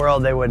ideal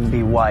world, they wouldn't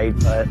be white,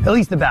 but at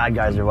least the bad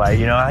guys are white,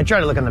 I try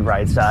to look on the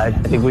bright side.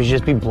 I think we should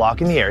just be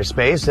blocking the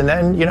airspace and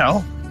then,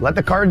 let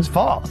the cards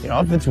fall.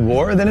 If it's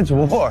war, then it's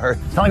war.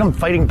 It's not like I'm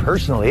fighting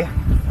personally.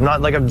 I'm not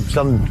like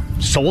some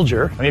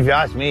soldier. I mean, if you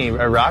ask me,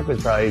 Iraq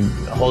was probably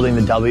holding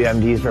the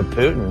WMDs for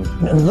Putin.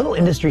 A little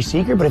industry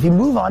secret, but if you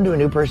move on to a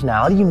new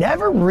personality, you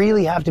never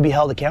really have to be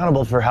held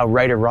accountable for how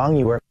right or wrong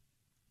you were.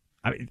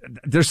 I mean,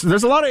 there's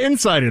a lot of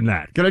insight in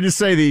that. Can I just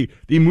say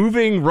the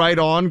moving right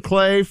on,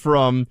 Clay,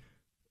 from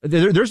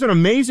there's an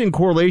amazing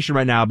correlation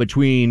right now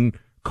between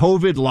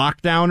COVID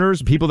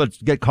lockdowners, people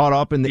that get caught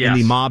up in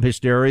the mob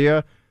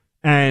hysteria,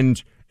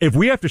 and if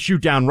we have to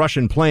shoot down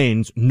Russian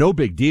planes, no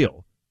big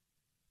deal.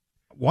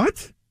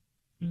 What?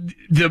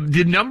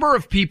 The number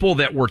of people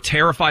that were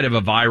terrified of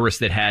a virus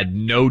that had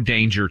no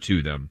danger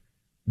to them,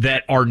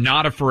 that are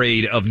not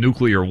afraid of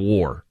nuclear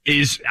war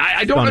is,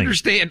 I don't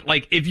understand.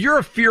 Like, if you're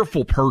a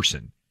fearful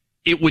person,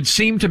 it would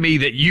seem to me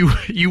that you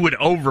would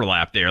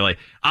overlap there. Like,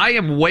 I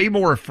am way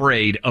more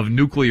afraid of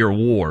nuclear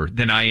war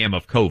than I am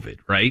of COVID,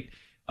 right?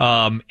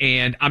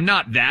 And I'm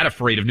not that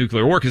afraid of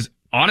nuclear war because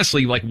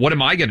honestly, like, what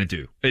am I going to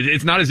do?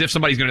 It's not as if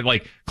somebody's going to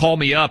like call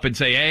me up and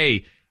say,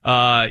 hey,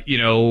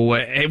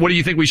 hey, what do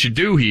you think we should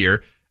do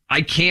here?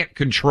 I can't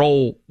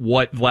control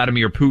what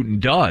Vladimir Putin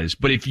does,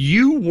 but if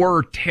you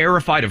were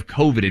terrified of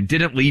COVID and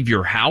didn't leave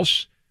your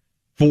house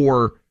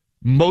for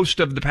most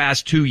of the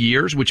past 2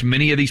 years, which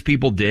many of these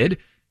people did,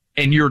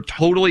 and you're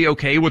totally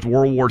okay with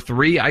World War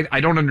III, I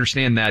don't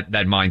understand that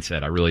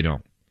mindset. I really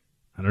don't.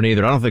 I don't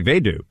either. I don't think they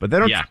do, but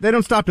they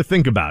don't stop to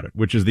think about it,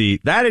 which is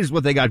that is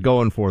what they got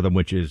going for them,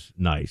 which is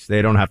nice.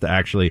 They don't have to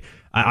actually,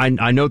 I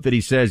note that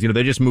he says,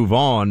 they just move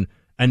on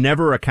and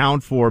never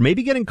account for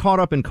maybe getting caught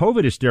up in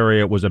COVID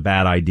hysteria was a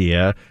bad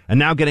idea. And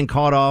now getting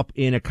caught up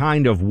in a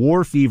kind of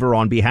war fever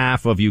on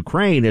behalf of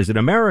Ukraine as an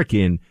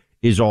American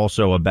is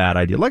also a bad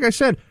idea. Like I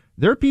said,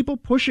 there are people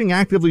pushing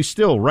actively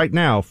still right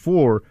now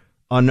for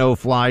a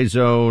no-fly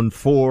zone,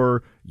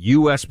 for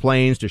U.S.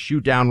 planes to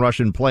shoot down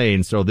Russian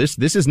planes. So this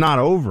is not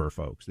over,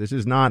 folks.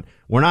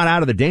 We're not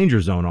out of the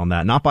danger zone on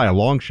that, not by a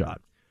long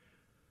shot.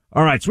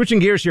 All right, switching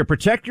gears here.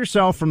 Protect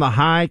yourself from the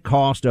high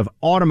cost of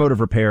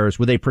automotive repairs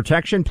with a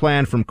protection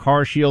plan from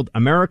CarShield,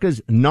 America's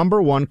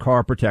 #1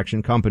 car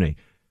protection company.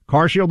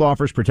 CarShield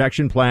offers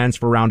protection plans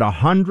for around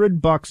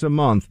 $100 a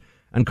month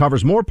and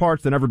covers more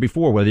parts than ever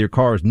before, whether your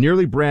car is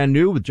nearly brand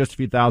new with just a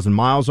few thousand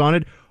miles on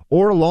it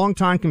or a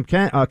longtime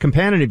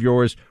companion of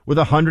yours with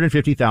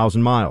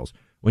 150,000 miles.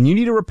 When you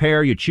need a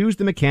repair, you choose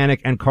the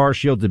mechanic and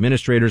CarShield's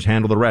administrators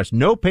handle the rest.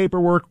 No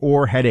paperwork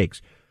or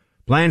headaches.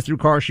 Plans through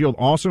CarShield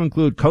also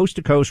include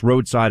coast-to-coast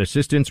roadside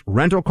assistance,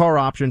 rental car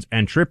options,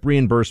 and trip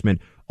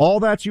reimbursement. All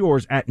that's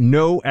yours at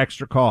no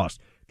extra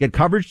cost. Get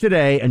coverage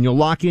today, and you'll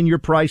lock in your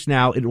price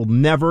now. It will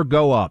never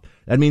go up.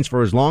 That means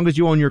for as long as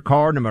you own your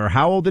car, no matter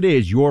how old it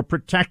is, you're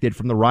protected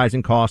from the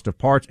rising cost of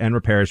parts and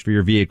repairs for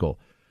your vehicle.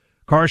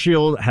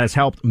 CarShield has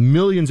helped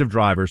millions of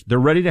drivers. They're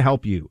ready to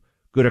help you.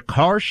 Go to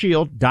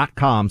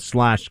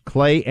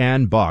carshield.com/Clay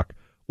and Buck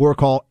or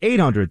call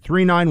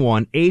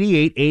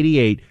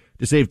 800-391-8888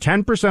 to save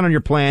 10% on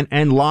your plan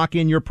and lock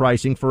in your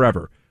pricing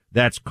forever.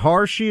 That's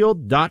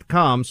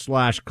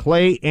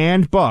carshield.com/Clay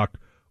and Buck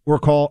or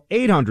call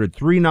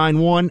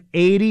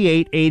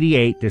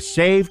 800-391-8888 to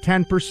save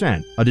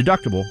 10%. A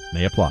deductible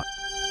may apply.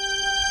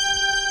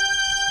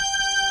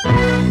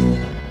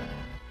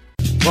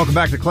 Welcome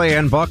back to Clay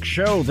and Buck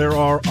Show. There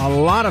are a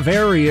lot of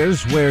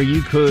areas where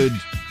you could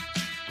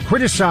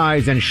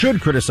criticize and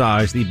should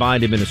criticize the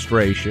Biden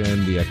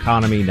administration, the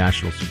economy,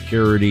 national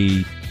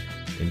security,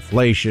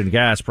 inflation,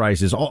 gas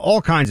prices,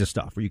 all kinds of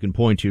stuff where you can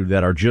point to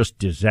that are just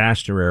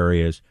disaster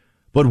areas.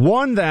 But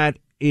one that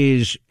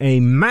is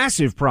a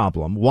massive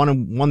problem,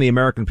 one the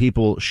American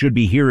people should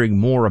be hearing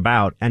more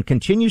about and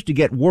continues to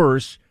get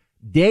worse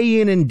day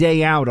in and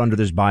day out under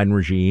this Biden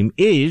regime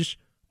is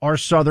our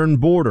southern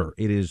border.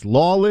 It is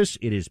lawless.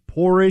 It is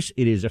porous.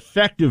 It is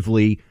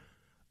effectively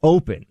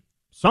open.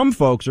 Some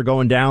folks are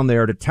going down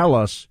there to tell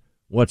us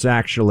what's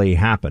actually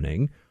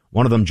happening.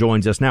 One of them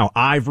joins us now,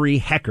 Ivory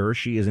Hecker.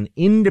 She is an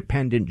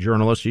independent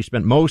journalist. She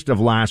spent most of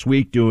last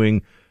week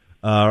doing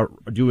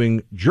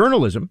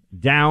journalism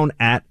down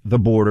at the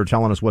border,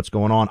 telling us what's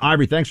going on.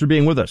 Ivory, thanks for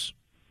being with us.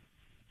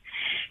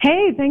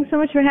 Hey, thanks so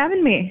much for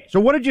having me. So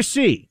what did you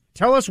see?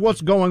 Tell us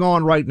what's going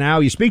on right now.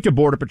 You speak to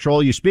Border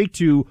Patrol. You speak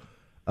to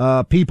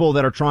people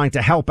that are trying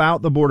to help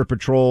out the Border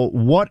Patrol.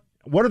 What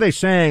are they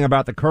saying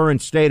about the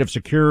current state of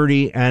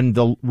security and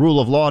the rule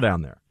of law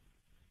down there?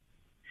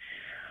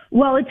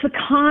 Well, it's a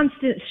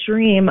constant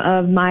stream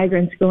of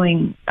migrants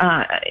going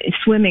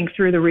swimming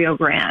through the Rio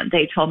Grande.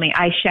 They told me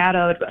I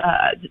shadowed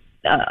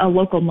a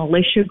local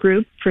militia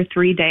group for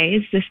 3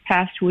 days this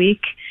past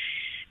week.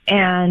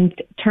 And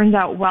turns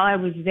out while I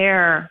was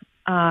there,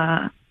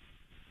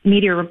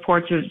 media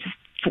reports of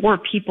 4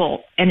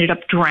 people ended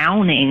up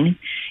drowning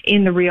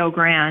in the Rio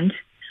Grande.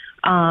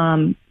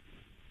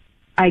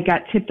 I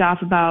got tipped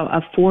off about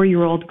a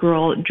 4-year-old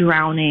girl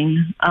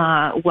drowning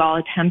while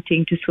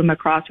attempting to swim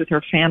across with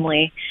her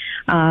family.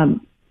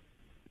 And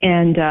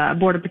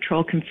Border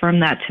Patrol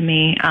confirmed that to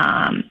me.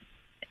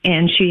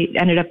 And she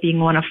ended up being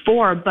one of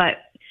 4. But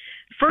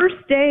first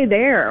day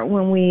there,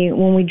 when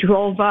we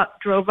drove up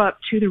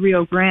to the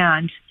Rio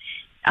Grande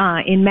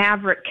in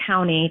Maverick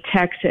County,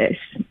 Texas,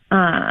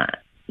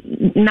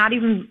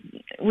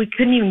 we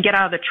couldn't even get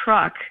out of the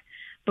truck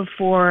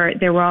before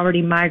there were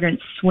already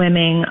migrants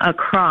swimming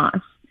across.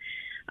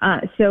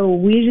 So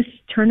we just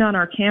turned on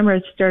our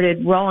cameras,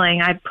 started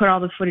rolling. I put all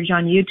the footage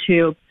on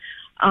YouTube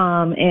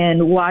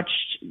and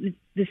watched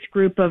this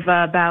group of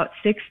about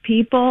 6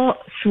 people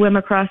swim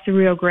across the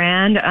Rio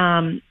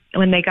Grande.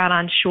 When they got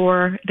on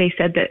shore, they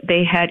said that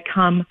they had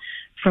come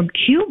from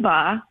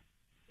Cuba.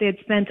 They had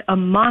spent a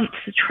month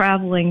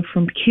traveling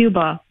from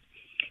Cuba.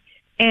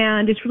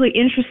 And it's really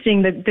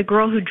interesting that the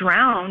girl who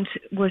drowned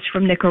was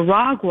from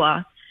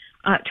Nicaragua.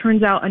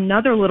 Turns out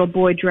another little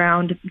boy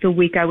drowned the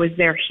week I was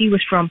there. He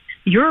was from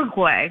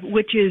Uruguay,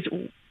 which is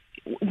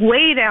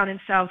way down in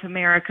South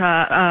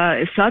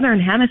America, southern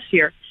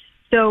hemisphere.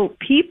 So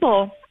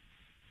people,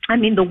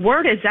 the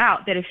word is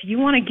out that if you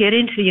want to get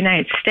into the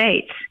United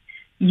States,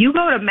 you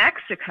go to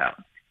Mexico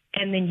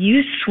and then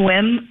you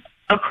swim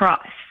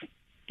across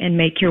and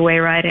make your way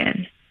right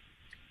in.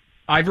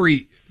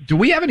 Ivory, do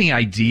we have any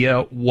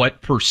idea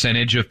what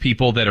percentage of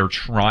people that are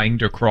trying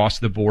to cross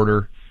the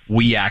border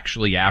we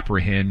actually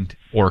apprehend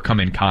or come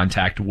in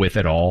contact with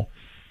at all?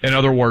 In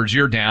other words,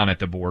 you're down at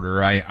the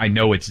border. I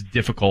know it's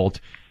difficult,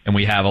 and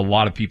we have a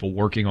lot of people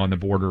working on the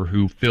border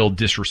who feel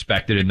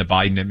disrespected in the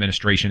Biden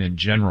administration in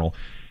general.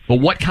 But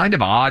what kind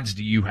of odds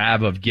do you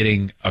have of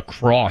getting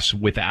across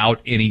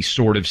without any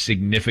sort of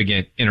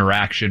significant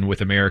interaction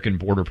with American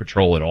Border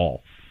Patrol at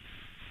all?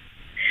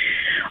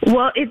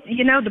 Well,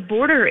 the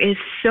border is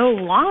so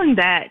long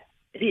that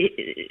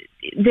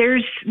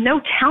there's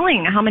no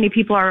telling how many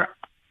people are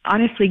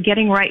honestly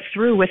getting right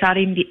through without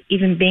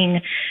even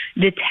being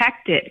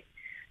detected.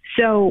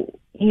 So,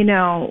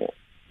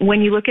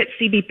 when you look at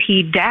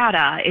CBP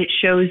data, it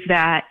shows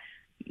that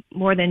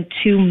more than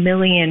 2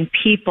 million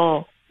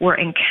people were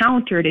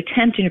encountered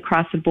attempting to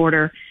cross the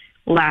border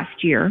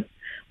last year.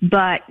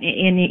 But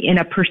in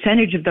a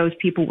percentage of those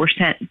people were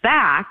sent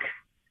back,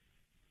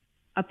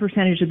 a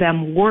percentage of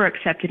them were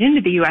accepted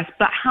into the U.S.,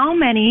 but how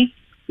many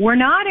were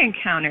not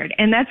encountered?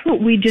 And that's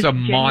what we just... It's a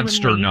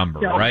monster number,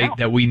 right? Know.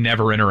 That we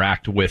never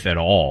interact with at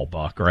all,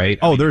 Buck, right?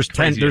 Oh, there's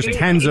tens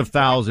of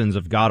thousands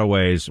of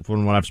gotaways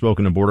from when I've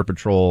spoken to Border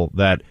Patrol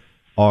that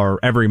are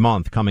every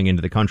month coming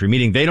into the country,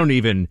 meaning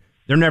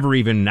they're never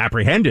even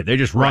apprehended. They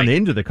just run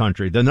into the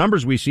country. The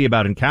numbers we see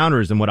about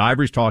encounters and what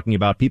Ivory's talking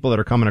about, people that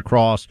are coming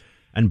across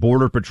and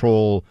Border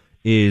Patrol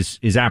is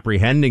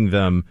apprehending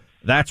them,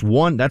 that's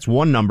one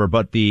number.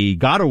 But the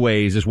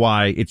gotaways is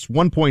why it's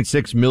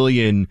 1.6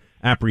 million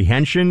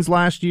apprehensions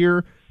last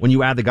year. When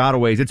you add the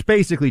gotaways, it's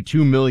basically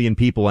 2 million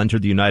people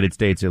entered the United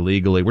States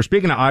illegally. We're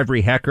speaking to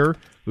Ivory Hecker,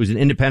 who's an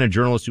independent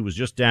journalist who was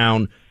just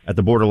down at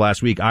the border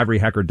last week.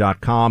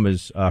 IvoryHecker.com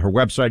is her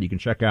website. You can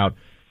check out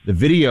the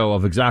video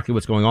of exactly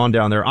what's going on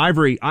down there.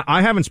 Ivory,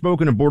 I haven't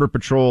spoken to Border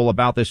Patrol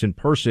about this in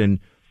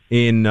person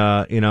in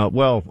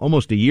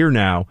almost a year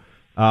now.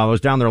 I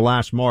was down there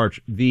last March.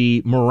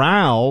 The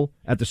morale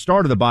at the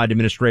start of the Biden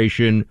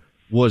administration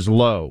was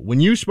low. When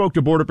you spoke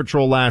to Border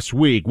Patrol last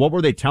week, what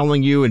were they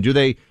telling you? And do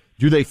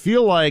they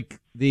feel like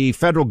the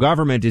federal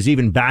government is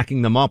even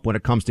backing them up when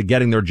it comes to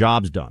getting their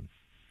jobs done?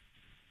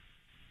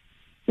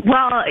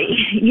 Well,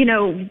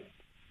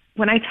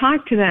 when I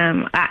talked to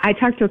them, I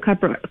talked to a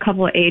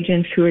couple of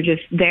agents who are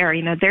just there.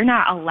 They're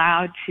not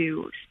allowed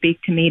to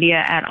speak to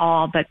media at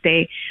all, but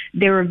they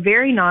were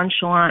very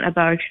nonchalant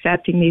about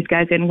accepting these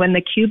guys. And when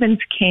the Cubans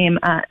came,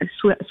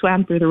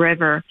 swam through the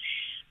river,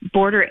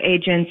 border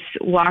agents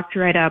walked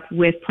right up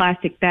with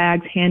plastic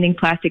bags, handing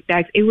plastic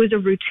bags. It was a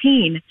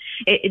routine.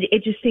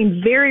 It just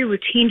seemed very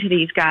routine to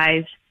these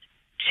guys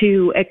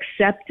to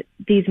accept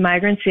these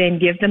migrants and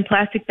give them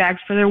plastic bags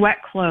for their wet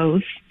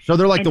clothes. So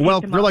they're like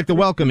the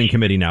welcoming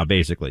committee now,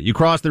 basically. You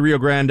cross the Rio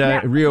Grande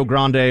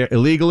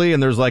illegally,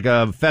 and there's like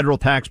a federal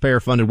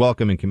taxpayer-funded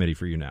welcoming committee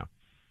for you now.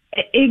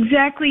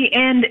 Exactly,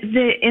 and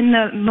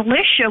the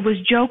militia was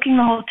joking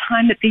the whole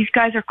time that these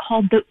guys are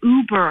called the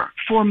Uber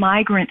for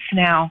migrants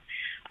now,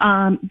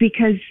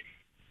 because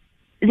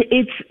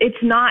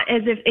it's not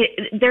as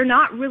if they're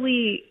not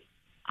really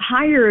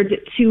hired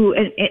to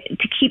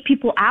keep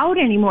people out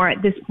anymore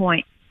at this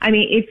point. I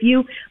mean,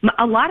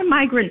 a lot of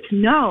migrants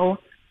know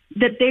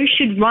that they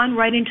should run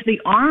right into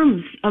the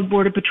arms of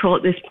Border Patrol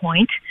at this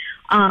point,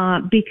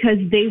 because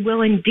they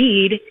will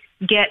indeed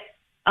get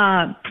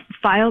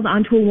filed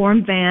onto a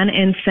warm van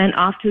and sent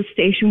off to a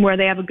station where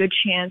they have a good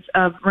chance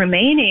of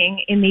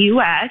remaining in the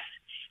U.S.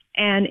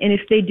 And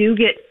if they do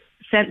get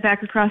sent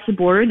back across the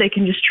border, they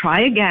can just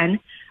try again.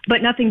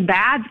 But nothing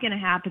bad's going to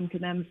happen to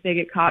them if they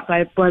get caught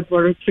by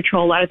Border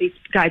Patrol. A lot of these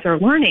guys are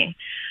learning.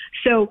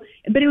 So,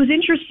 but it was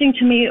interesting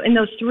to me in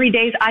those 3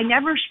 days, I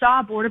never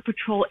saw Border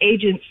Patrol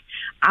agents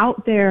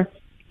out there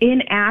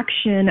in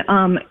action,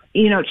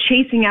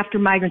 chasing after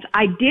migrants.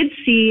 I did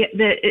see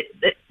the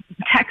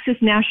Texas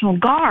National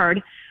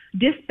Guard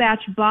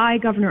dispatched by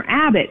Governor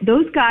Abbott.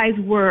 Those guys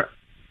were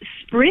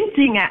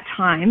sprinting at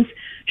times,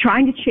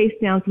 trying to chase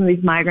down some of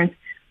these migrants.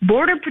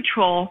 Border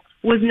Patrol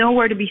was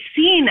nowhere to be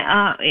seen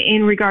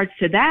in regards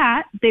to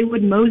that. They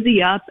would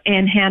mosey up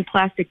and hand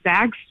plastic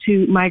bags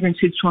to migrants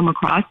who'd swum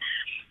across.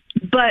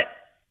 But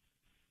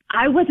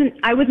I wasn't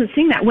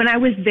seeing that. When I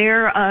was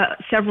there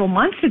several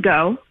months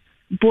ago,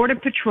 Border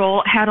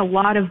Patrol had a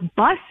lot of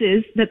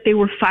buses that they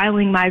were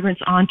filing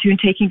migrants onto and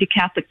taking to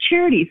Catholic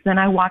Charities. Then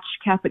I watched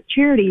Catholic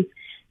Charities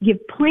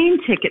give plane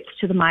tickets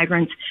to the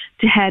migrants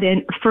to head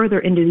in further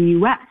into the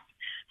U.S.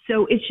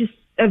 So it's just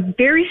a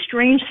very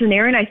strange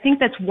scenario, and I think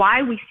that's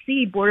why we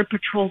see Border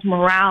Patrol's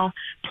morale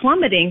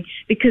plummeting,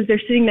 because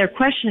they're sitting there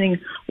questioning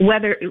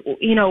whether,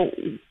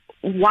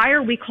 why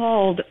are we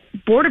called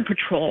Border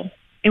Patrol,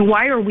 and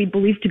why are we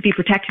believed to be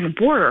protecting the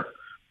border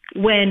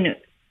when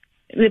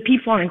the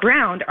people on the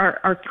ground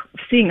are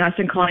seeing us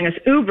and calling us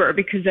Uber,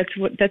 because that's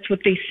what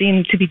they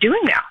seem to be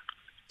doing now.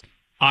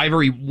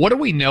 Ivory, what do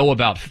we know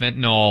about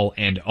fentanyl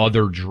and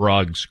other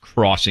drugs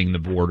crossing the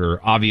border?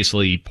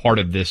 Obviously, part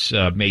of this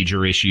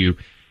major issue,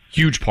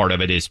 huge part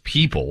of it, is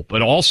people,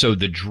 but also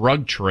the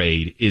drug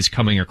trade is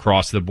coming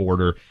across the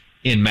border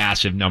in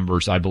massive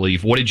numbers, I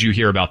believe. What did you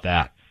hear about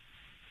that?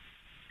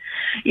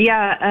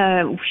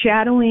 Yeah,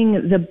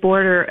 shadowing the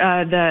border,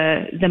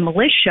 the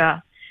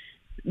militia,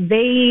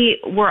 they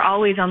were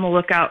always on the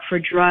lookout for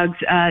drugs.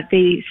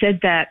 They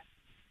said that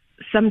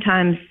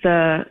sometimes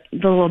the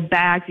little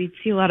bags, you'd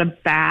see a lot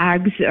of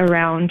bags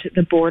around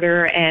the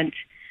border, and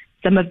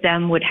some of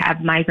them would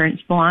have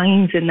migrants'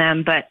 belongings in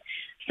them, but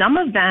some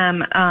of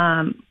them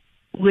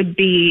would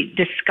be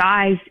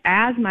disguised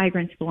as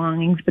migrants'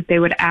 belongings, but they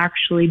would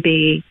actually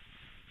be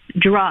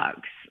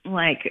drugs.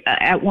 Like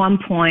at one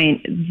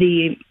point,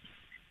 the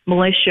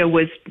militia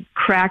was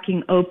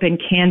cracking open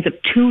cans of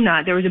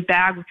tuna. There was a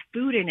bag with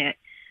food in it,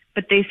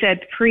 but they said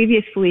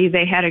previously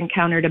they had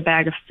encountered a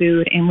bag of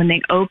food, and when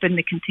they opened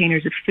the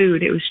containers of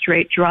food, it was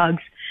straight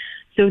drugs.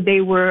 So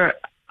they were,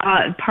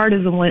 part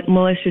of the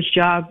militia's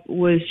job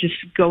was just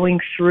going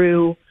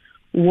through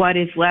what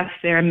is left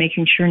there and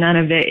making sure none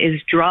of it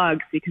is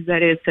drugs, because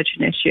that is such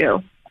an issue.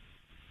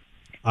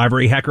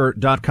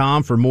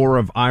 IvoryHecker.com for more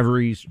of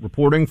Ivory's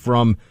reporting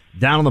from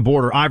down on the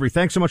border. Ivory,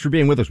 thanks so much for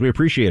being with us. We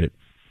appreciate it.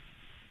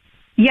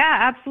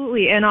 Yeah,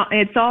 absolutely, and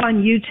it's all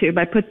on YouTube.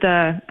 I put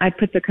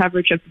the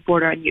coverage of the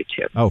border on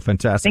YouTube. Oh,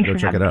 fantastic! Go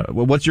check it out.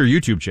 Well, what's your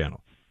YouTube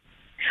channel?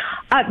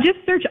 Just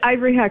search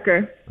Ivory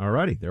Hecker. All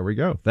righty, there we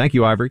go. Thank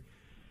you, Ivory.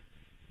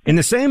 In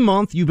the same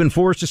month, you've been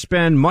forced to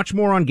spend much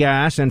more on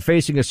gas and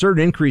facing a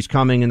certain increase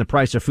coming in the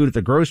price of food at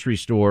the grocery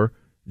store.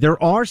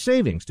 There are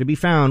savings to be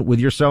found with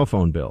your cell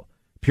phone bill.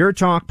 Pure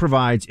Talk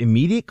provides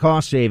immediate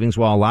cost savings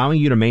while allowing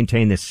you to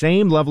maintain the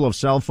same level of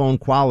cell phone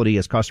quality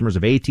as customers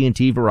of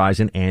AT&T,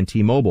 Verizon, and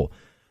T-Mobile.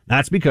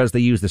 That's because they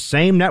use the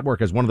same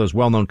network as one of those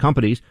well-known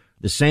companies,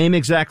 the same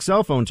exact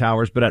cell phone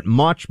towers, but at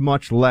much,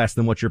 much less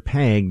than what you're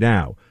paying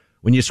now.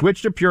 When you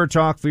switch to Pure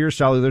Talk for your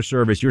cellular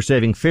service, you're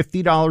saving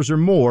 $50 or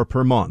more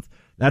per month.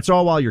 That's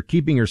all while you're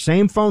keeping your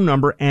same phone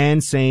number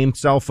and same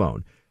cell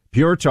phone.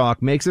 Pure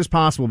Talk makes this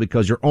possible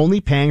because you're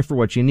only paying for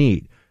what you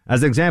need.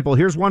 As an example,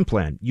 here's one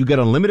plan. You get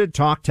unlimited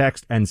talk,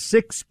 text, and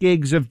 6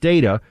 gigs of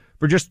data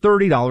for just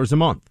 $30 a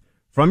month.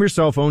 From your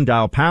cell phone,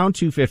 dial pound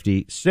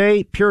 250,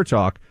 say Pure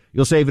Talk.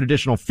 You'll save an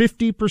additional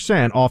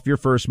 50% off your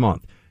first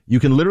month. You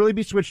can literally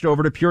be switched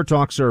over to Pure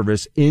Talk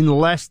service in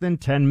less than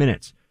 10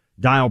 minutes.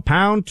 Dial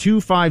pound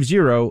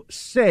 250,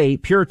 say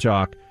Pure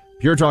Talk.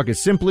 Pure Talk is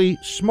simply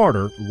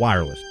smarter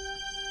wireless.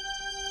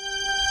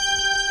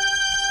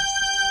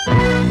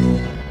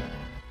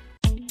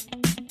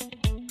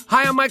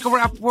 Hi, I'm Michael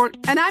Rappaport.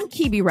 And I'm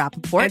Kibi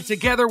Rappaport. And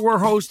together we're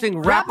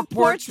hosting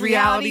Rappaport's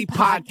Reality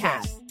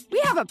Podcast. We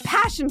have a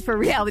passion for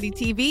reality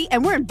TV,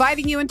 and we're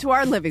inviting you into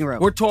our living room.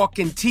 We're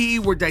talking tea,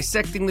 we're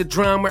dissecting the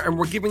drama, and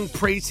we're giving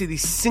praise to the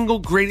single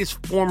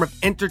greatest form of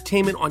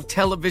entertainment on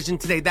television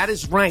today. That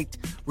is right.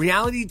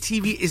 Reality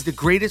TV is the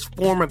greatest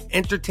form of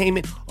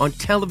entertainment on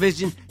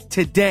television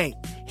today.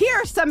 Here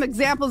are some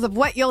examples of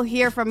what you'll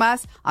hear from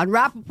us on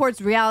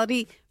Rappaport's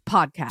Reality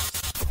Podcast.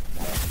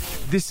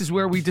 This is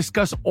where we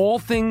discuss all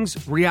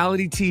things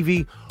reality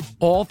TV,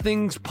 all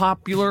things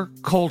popular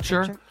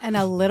culture. And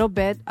a little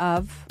bit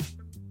of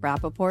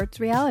Rappaport's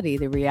reality,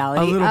 the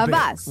reality of bit.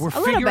 us. We're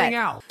figuring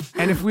out.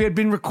 And if we had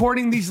been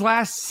recording these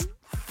last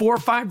 4 or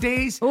 5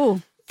 days,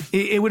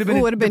 it would have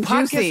been, the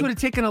podcast juicy. would have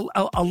taken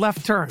a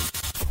left turn.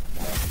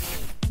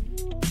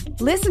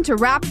 Listen to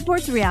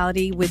Rappaport's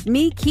Reality with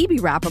me, Kibi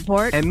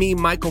Rappaport. And me,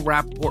 Michael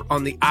Rappaport,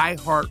 on the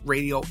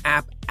iHeartRadio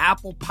app,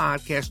 Apple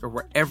Podcast, or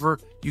wherever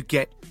you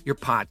get your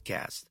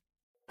podcast.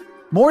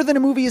 More Than a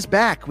Movie is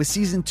back with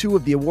season 2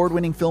 of the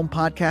award-winning film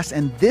podcast,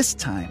 and this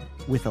time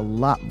with a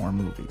lot more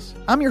movies.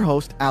 I'm your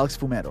host, Alex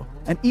Fumero,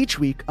 and each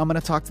week I'm going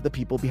to talk to the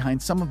people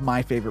behind some of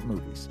my favorite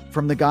movies.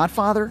 From The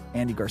Godfather,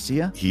 Andy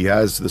Garcia. He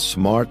has the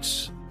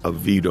smarts of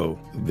Vito,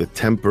 the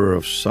temper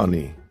of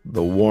Sonny,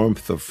 the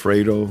warmth of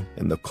Fredo,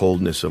 and the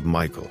coldness of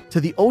Michael.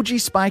 To the OG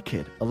Spy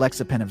Kid,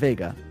 Alexa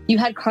Penavega. You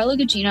had Carla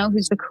Gugino,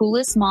 who's the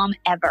coolest mom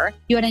ever.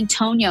 You had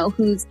Antonio,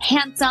 who's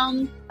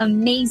handsome,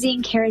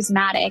 amazing,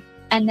 charismatic.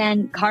 And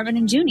then Carmen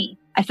and Junie.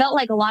 I felt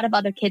like a lot of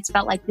other kids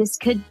felt like this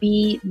could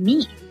be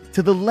me.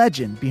 To the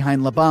legend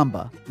behind La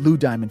Bamba, Lou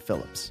Diamond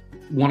Phillips.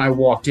 When I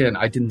walked in,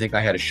 I didn't think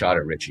I had a shot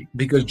at Richie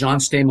because John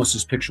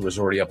Stamos' picture was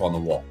already up on the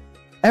wall.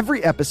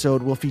 Every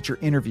episode will feature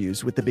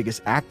interviews with the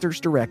biggest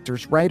actors,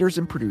 directors, writers,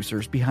 and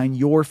producers behind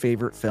your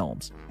favorite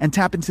films and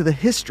tap into the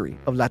history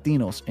of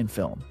Latinos in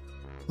film.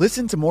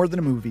 Listen to More Than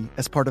a Movie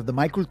as part of the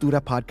My Cultura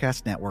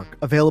Podcast Network,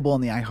 available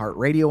on the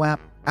iHeartRadio app,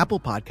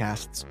 Apple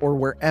Podcasts, or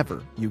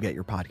wherever you get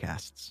your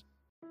podcasts.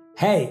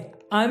 Hey,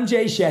 I'm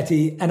Jay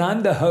Shetty, and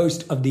I'm the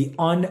host of the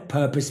On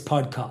Purpose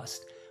podcast.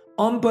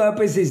 On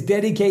Purpose is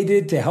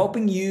dedicated to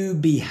helping you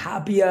be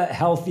happier,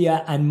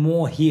 healthier, and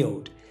more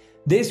healed.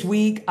 This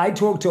week, I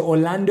talked to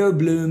Orlando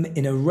Bloom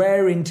in a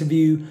rare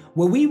interview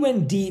where we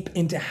went deep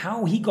into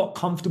how he got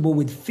comfortable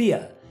with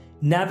fear,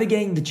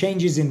 navigating the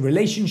changes in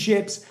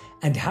relationships,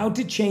 and how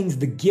to change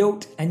the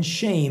guilt and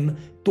shame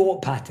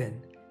thought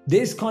pattern.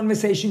 This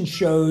conversation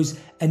shows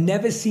a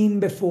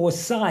never-seen-before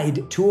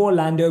side to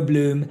Orlando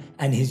Bloom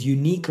and his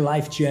unique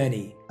life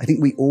journey. I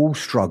think we all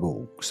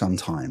struggle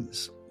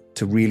sometimes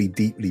to really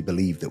deeply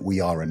believe that we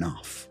are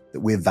enough, that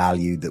we're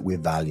valued, that we're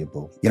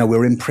valuable. You know,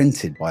 we're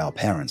imprinted by our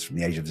parents from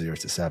the age of 0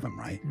 to 7,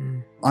 right?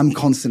 I'm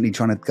constantly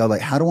trying to go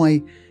like, how do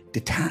I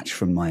detach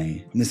from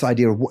this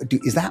idea of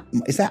is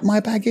that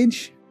my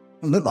baggage?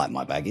 It doesn't look like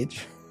my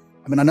baggage.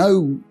 I mean, I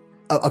know,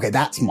 okay,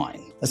 that's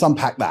mine. Let's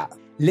unpack that.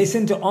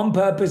 Listen to On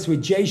Purpose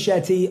with Jay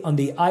Shetty on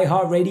the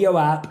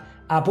iHeartRadio app,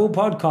 Apple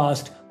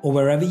Podcast, or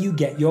wherever you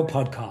get your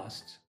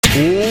podcasts.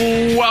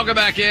 Welcome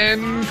back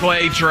in.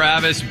 Clay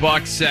Travis,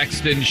 Buck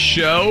Sexton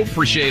Show.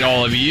 Appreciate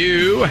all of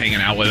you hanging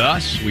out with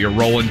us. We are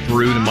rolling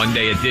through the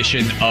Monday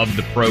edition of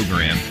the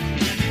program.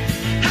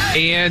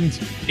 And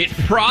it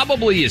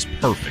probably is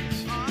perfect.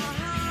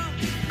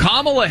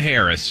 Kamala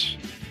Harris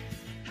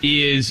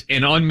is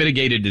an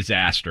unmitigated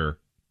disaster.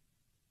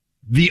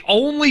 The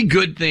only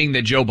good thing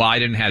that Joe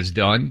Biden has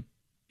done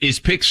is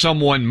pick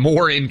someone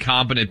more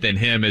incompetent than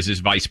him as his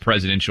vice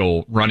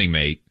presidential running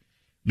mate,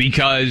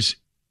 because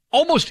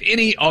almost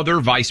any other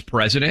vice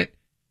president,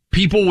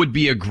 people would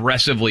be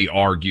aggressively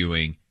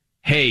arguing,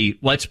 hey,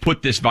 let's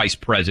put this vice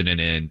president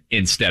in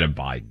instead of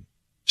Biden.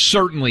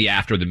 Certainly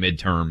after the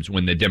midterms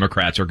when the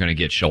Democrats are going to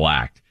get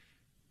shellacked.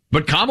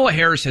 But Kamala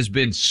Harris has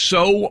been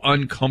so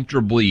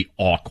uncomfortably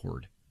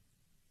awkward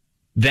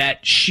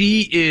that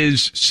she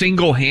is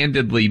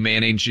single-handedly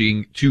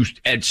managing to,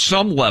 at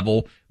some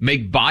level,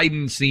 make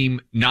Biden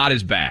seem not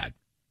as bad.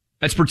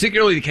 That's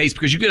particularly the case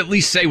because you could at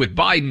least say with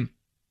Biden,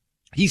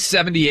 he's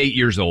 78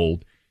 years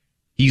old.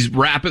 He's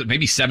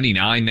maybe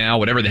 79 now,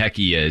 whatever the heck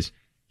he is.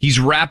 He's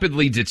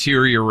rapidly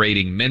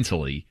deteriorating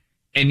mentally,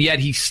 and yet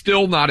he's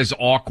still not as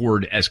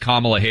awkward as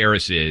Kamala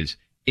Harris is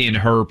in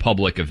her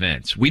public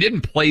events. We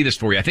didn't play this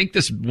for you. I think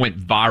this went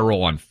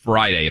viral on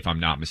Friday, if I'm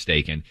not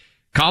mistaken.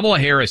 Kamala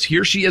Harris,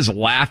 here she is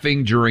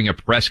laughing during a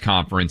press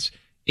conference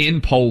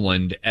in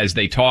Poland as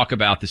they talk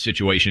about the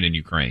situation in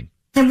Ukraine.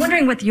 I'm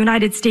wondering what the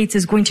United States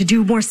is going to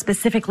do more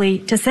specifically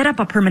to set up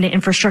a permanent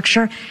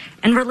infrastructure.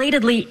 And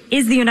relatedly,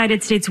 is the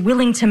United States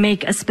willing to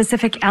make a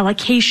specific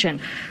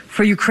allocation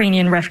for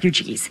Ukrainian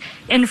refugees?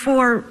 And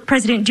for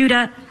President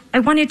Duda, I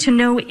wanted to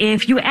know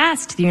if you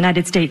asked the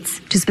United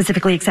States to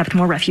specifically accept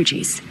more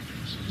refugees.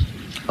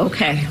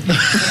 Okay.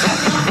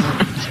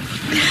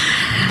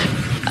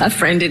 A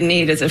friend in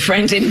need is a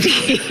friend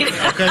indeed.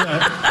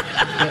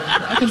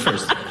 I can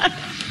first.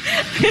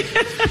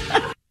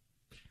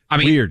 I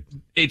mean, weird.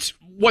 It's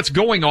what's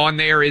going on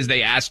there is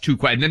they asked two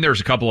questions. And then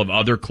there's a couple of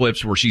other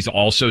clips where she's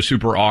also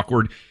super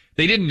awkward.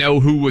 They didn't know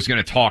who was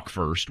going to talk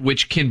first,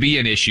 which can be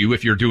an issue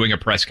if you're doing a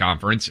press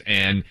conference.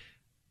 And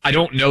I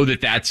don't know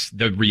that that's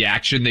the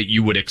reaction that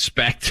you would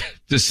expect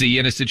to see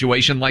in a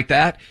situation like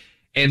that.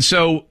 And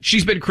so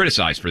she's been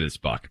criticized for this,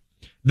 Buck.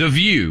 The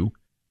View,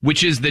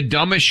 which is the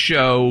dumbest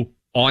show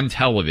on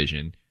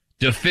television,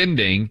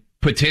 defending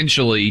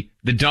potentially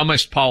the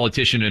dumbest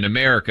politician in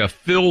America,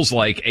 feels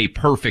like a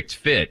perfect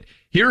fit.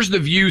 Here's The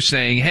View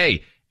saying,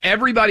 hey,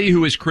 everybody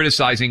who is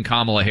criticizing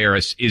Kamala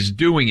Harris is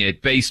doing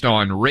it based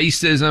on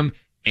racism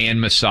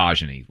and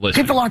misogyny.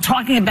 Listen. People are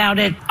talking about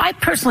it. I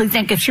personally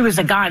think if she was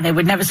a guy, they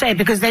would never say it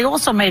because they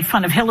also made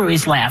fun of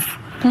Hillary's laugh.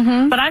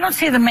 Mm-hmm. But I don't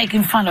see them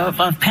making fun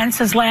of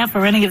Pence's laugh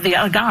or any of the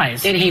other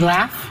guys. Did he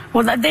laugh?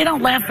 Well, they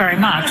don't laugh very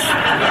much.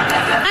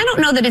 I don't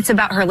know that it's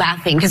about her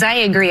laughing, because I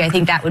agree. I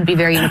think that would be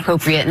very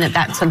inappropriate and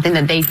that's something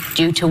that they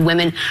do to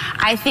women.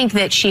 I think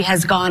that she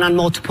has gone on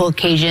multiple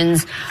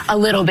occasions a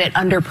little bit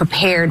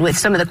underprepared with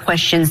some of the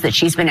questions that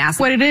she's been asked.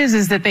 What it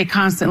is that they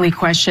constantly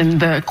question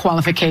the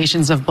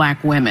qualifications of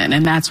black women,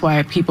 and that's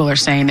why people are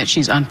saying that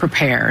she's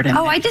unprepared. And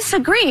I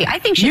disagree. I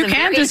think she's You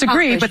can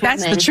disagree, but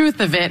that's the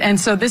truth of it. And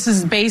so this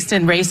is based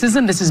in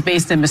racism. This is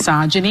based in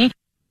misogyny.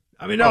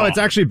 I mean, no, it's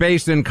actually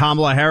based in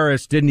Kamala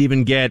Harris didn't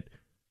even get,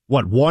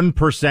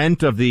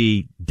 1% of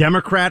the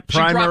Democrat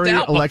primary electorate? She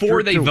dropped out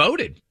before they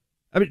voted.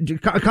 I mean,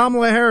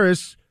 Kamala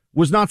Harris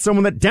was not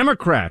someone that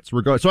Democrats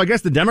were going. So I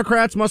guess the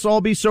Democrats must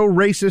all be so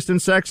racist and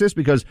sexist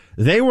because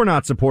they were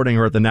not supporting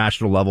her at the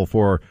national level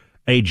for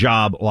a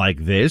job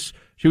like this.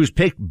 She was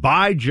picked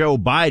by Joe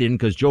Biden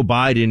because Joe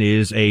Biden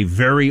is a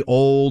very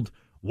old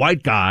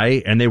white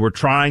guy, and they were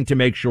trying to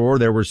make sure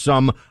there was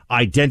some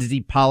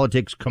identity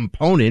politics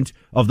component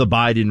of the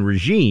Biden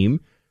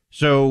regime.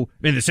 So,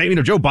 I mean, the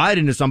same, Joe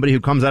Biden is somebody who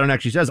comes out and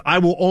actually says, I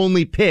will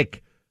only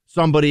pick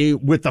somebody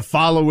with the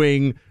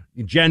following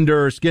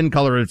gender, skin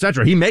color,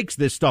 etc. He makes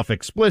this stuff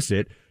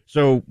explicit.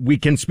 So we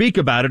can speak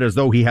about it as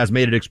though he has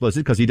made it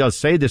explicit because he does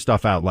say this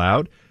stuff out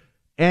loud.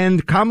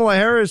 And Kamala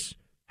Harris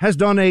has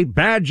done a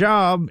bad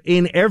job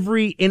in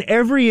every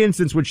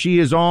instance which she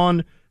is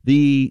on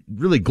the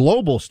really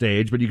global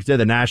stage, but you could say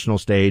the national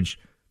stage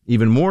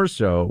even more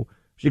so.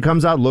 She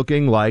comes out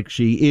looking like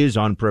she is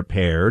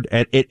unprepared.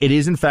 And it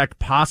is, in fact,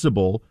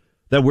 possible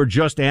that we're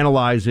just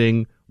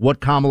analyzing what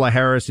Kamala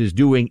Harris is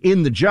doing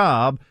in the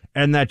job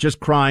and that just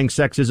crying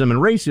sexism and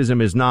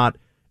racism is not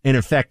an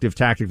effective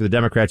tactic for the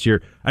Democrats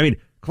here. I mean,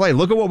 Clay,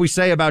 look at what we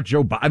say about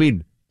Joe Biden. I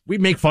mean, we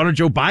make fun of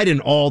Joe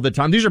Biden all the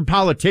time. These are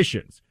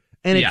politicians.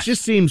 And it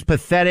just seems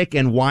pathetic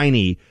and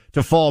whiny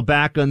to fall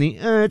back on the,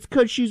 it's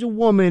because she's a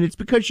woman. It's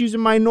because she's a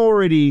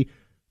minority.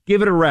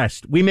 Give it a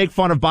rest. We make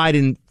fun of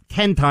Biden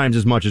 10 times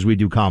as much as we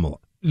do Kamala.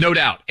 No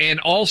doubt.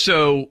 And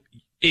also,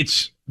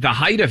 it's the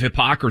height of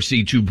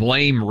hypocrisy to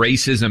blame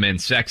racism and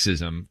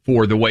sexism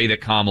for the way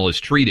that Kamala is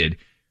treated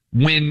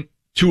when,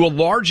 to a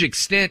large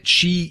extent,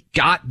 she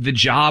got the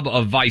job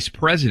of vice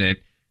president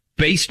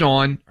based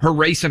on her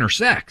race and her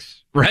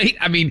sex, right?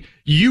 I mean,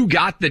 you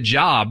got the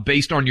job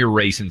based on your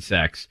race and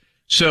sex.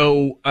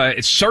 So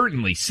it's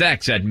certainly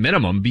sex at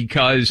minimum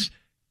because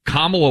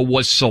Kamala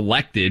was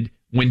selected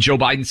when Joe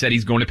Biden said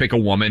he's going to pick a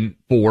woman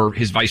for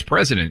his vice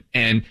president.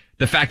 And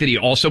the fact that he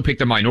also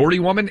picked a minority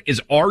woman is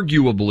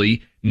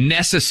arguably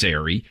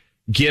necessary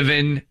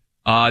given,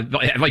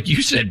 like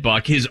you said,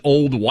 Buck, his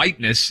old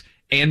whiteness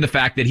and the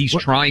fact that he's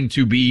trying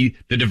to be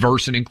the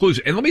diverse and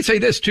inclusive. And let me say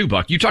this too,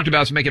 Buck. You talked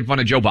about us making fun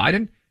of Joe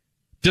Biden.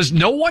 Does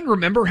no one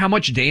remember how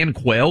much Dan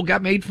Quayle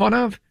got made fun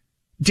of?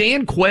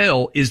 Dan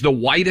Quayle is the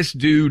whitest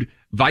dude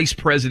vice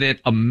president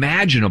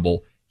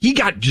imaginable. He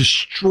got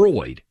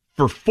destroyed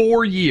for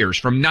 4 years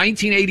from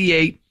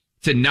 1988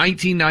 to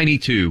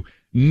 1992.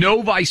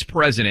 No vice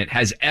president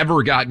has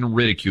ever gotten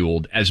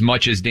ridiculed as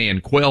much as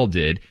Dan Quayle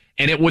did.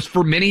 And it was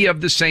for many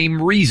of the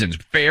same reasons,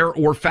 fair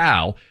or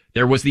foul.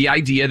 There was the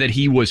idea that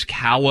he was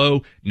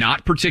callow,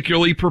 not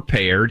particularly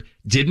prepared,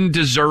 didn't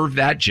deserve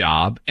that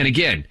job. And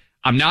again,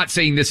 I'm not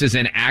saying this is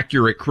an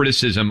accurate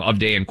criticism of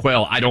Dan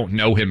Quayle. I don't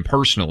know him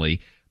personally.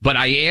 But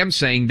I am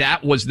saying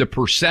that was the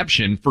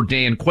perception for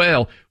Dan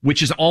Quayle,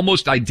 which is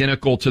almost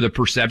identical to the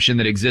perception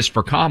that exists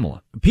for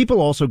Kamala.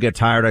 People also get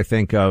tired, I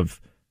think,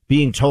 of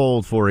being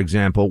told, for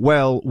example,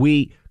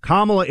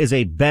 Kamala is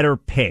a better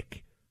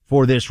pick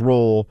for this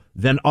role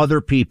than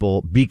other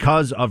people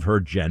because of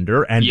her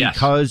gender and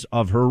because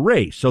of her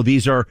race. So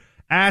these are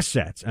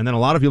assets. And then a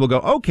lot of people go,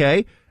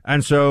 okay.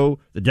 And so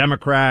the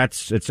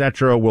Democrats, et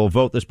cetera, will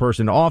vote this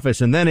person to office.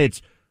 And then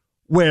it's,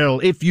 well,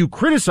 if you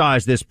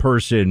criticize this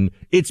person,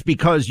 it's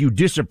because you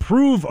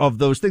disapprove of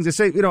those things. They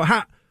say,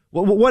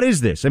 what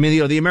is this? I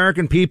mean, the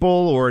American people,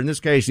 or in this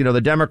case, the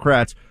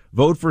Democrats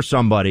vote for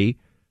somebody,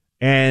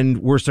 and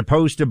we're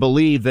supposed to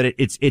believe that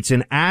it's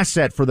an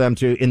asset for them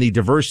to, in the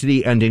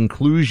diversity and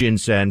inclusion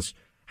sense,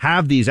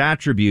 have these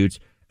attributes,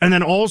 and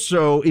then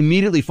also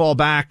immediately fall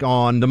back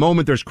on the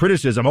moment there's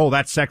criticism. Oh,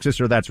 that's sexist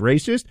or that's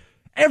racist.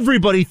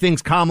 Everybody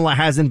thinks Kamala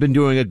hasn't been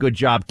doing a good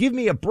job. Give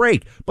me a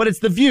break. But it's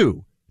The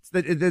View.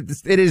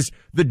 It is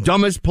the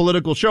dumbest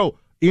political show.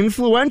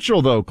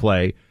 Influential though,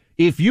 Clay.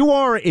 If you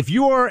are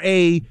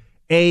a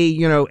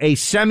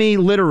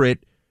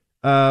semi-literate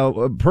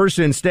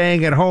person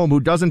staying at home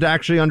who doesn't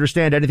actually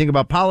understand anything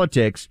about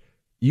politics,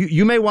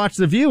 you may watch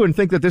The View and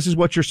think that this is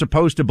what you're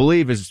supposed to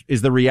believe is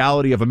the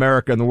reality of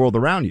America and the world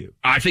around you.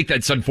 I think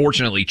that's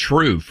unfortunately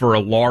true for a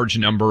large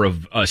number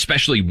of,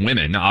 especially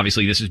women.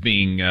 Obviously, this is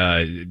being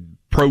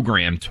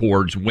programmed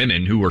towards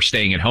women who are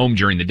staying at home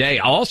during the day.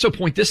 I'll also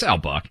point this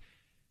out, Buck.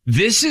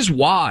 This is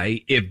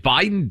why if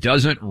Biden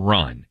doesn't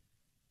run,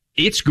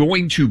 it's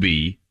going to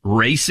be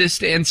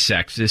racist and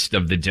sexist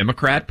of the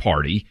Democrat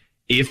Party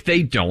if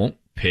they don't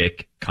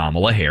pick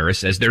Kamala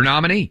Harris as their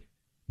nominee.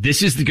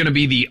 This is going to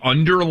be the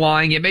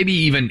underlying, it may be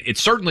even,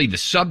 it's certainly the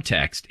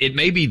subtext. It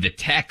may be the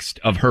text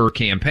of her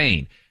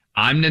campaign.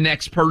 I'm the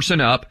next person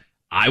up.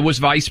 I was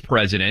vice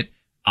president.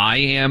 I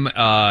am,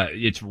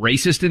 it's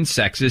racist and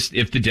sexist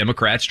if the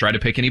Democrats try to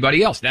pick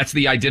anybody else. That's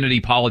the identity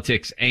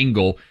politics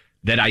angle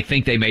that I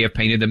think they may have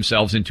painted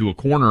themselves into a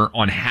corner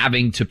on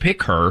having to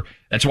pick her.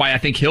 That's why I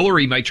think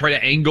Hillary might try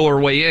to angle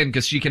her way in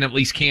because she can at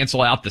least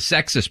cancel out the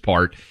sexist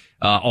part,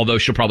 although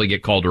she'll probably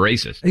get called a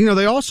racist. You know,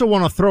 they also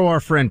want to throw our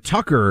friend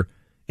Tucker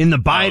in the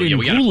Biden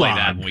we got to play gulag.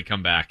 that when we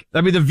come back.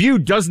 I mean, The View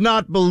does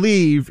not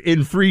believe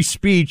in free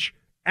speech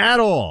at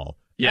all.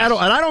 Yes. At all.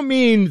 And I don't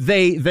mean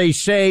they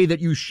say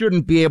that you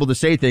shouldn't be able to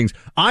say things.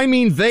 I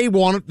mean they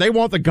want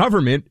the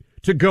government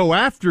to go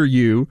after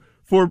you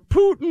for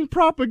Putin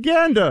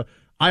propaganda.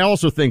 I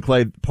also think,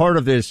 Clay, part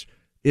of this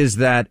is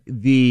that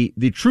the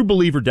true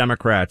believer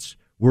Democrats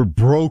were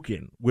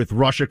broken with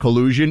Russia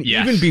collusion,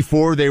 even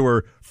before they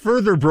were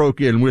further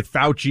broken with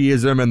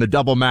Fauciism and the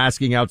double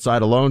masking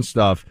outside alone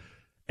stuff.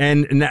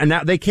 And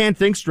now they can't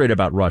think straight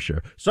about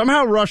Russia.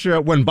 Somehow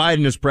Russia, when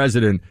Biden is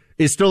president,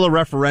 is still a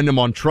referendum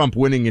on Trump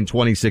winning in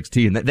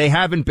 2016. They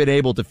haven't been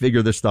able to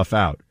figure this stuff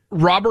out.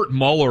 Robert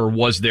Mueller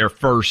was their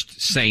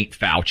first Saint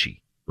Fauci.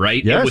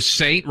 Right? Yes. It was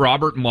Saint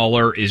Robert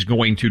Mueller is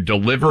going to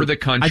deliver the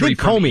country. I think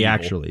from Comey, evil.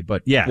 actually,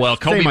 but yeah. Well,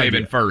 Comey same may have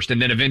idea. been first, and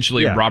then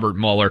eventually Robert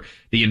Mueller,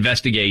 the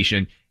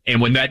investigation.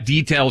 And when that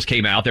details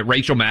came out that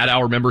Rachel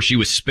Maddow, remember, she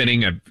was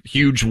spinning a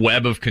huge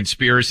web of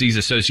conspiracies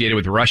associated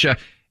with Russia.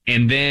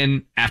 And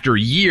then after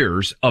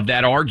years of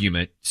that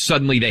argument,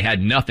 suddenly they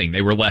had nothing.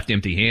 They were left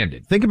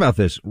empty-handed. Think about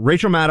this.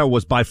 Rachel Maddow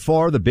was by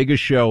far the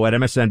biggest show at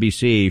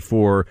MSNBC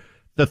for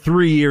the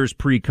 3 years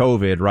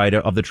pre-COVID, right,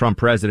 of the Trump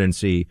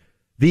presidency.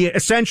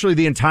 Essentially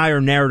the entire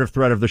narrative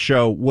thread of the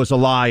show was a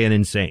lie and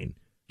insane.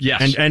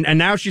 Yes. And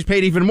now she's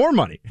paid even more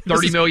money.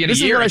 $30 million a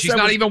year, and she's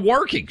not even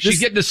working. She's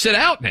getting to sit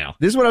out now.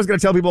 This is what I was going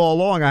to tell people all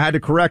along. I had to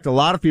correct a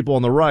lot of people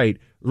on the right.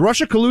 The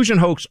Russia collusion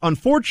hoax,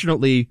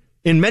 unfortunately,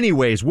 in many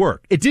ways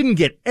worked. It didn't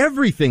get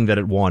everything that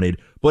it wanted,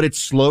 but it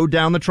slowed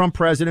down the Trump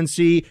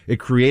presidency.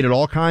 It created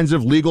all kinds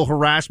of legal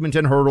harassment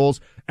and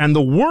hurdles. And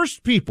the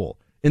worst people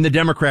in the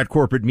Democrat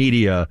corporate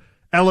media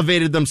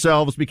elevated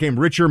themselves, became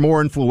richer,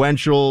 more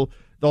influential.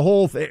 The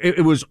whole thing,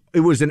 it was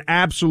an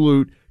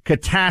absolute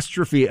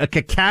catastrophe, a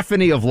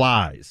cacophony of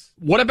lies.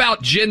 What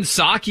about Jen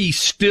Psaki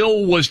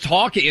still was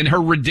talking in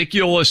her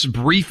ridiculous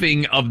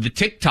briefing of the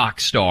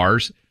TikTok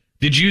stars?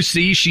 Did you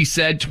see she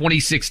said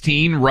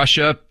 2016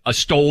 Russia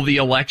stole the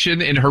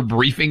election in her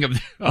briefing of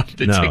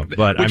the No,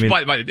 but which,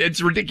 I mean,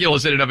 it's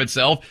ridiculous in and of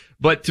itself,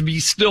 but to be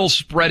still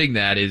spreading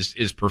that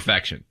is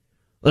perfection.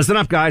 Listen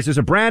up, guys. There's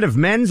a brand of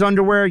men's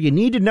underwear you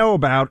need to know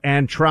about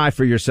and try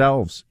for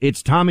yourselves.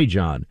 It's Tommy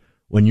John.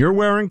 When you're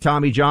wearing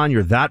Tommy John,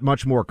 you're that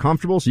much more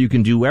comfortable, so you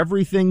can do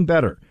everything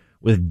better.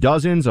 With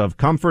dozens of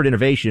comfort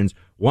innovations,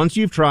 once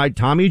you've tried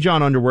Tommy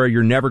John underwear,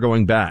 you're never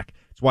going back.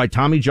 It's why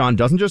Tommy John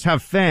doesn't just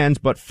have fans,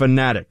 but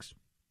fanatics.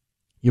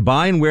 You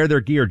buy and wear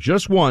their gear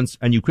just once,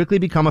 and you quickly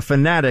become a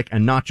fanatic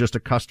and not just a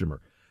customer.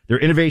 Their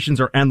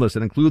innovations are endless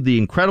and include the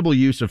incredible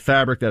use of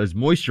fabric that is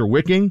moisture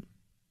wicking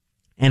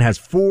and has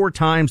 4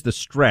 times the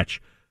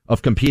stretch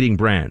of competing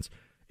brands.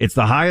 It's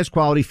the highest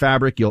quality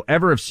fabric you'll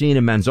ever have seen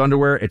in men's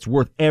underwear. It's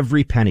worth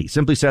every penny.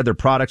 Simply said, their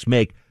products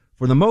make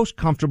for the most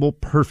comfortable,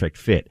 perfect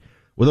fit.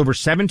 With over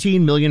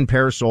 17 million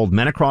pairs sold,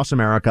 men across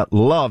America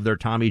love their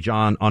Tommy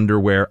John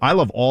underwear. I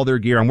love all their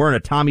gear. I'm wearing a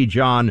Tommy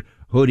John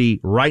hoodie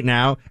right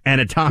now and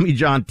a Tommy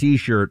John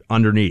t-shirt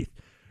underneath.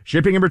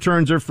 Shipping and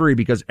returns are free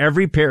because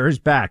every pair is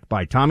backed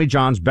by Tommy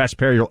John's best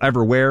pair you'll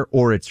ever wear,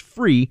 or its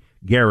free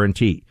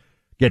guarantee.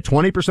 Get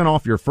 20%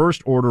 off your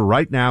first order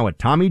right now at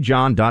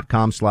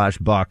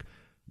TommyJohn.com/buck.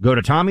 Go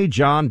to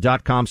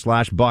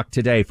TommyJohn.com/buck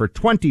today for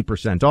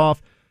 20%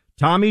 off.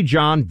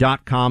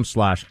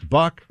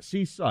 TommyJohn.com/buck.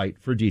 See site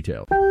for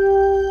details.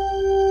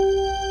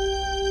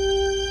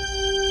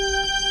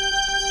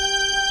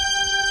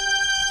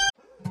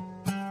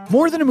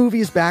 More Than a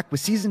Movie is back with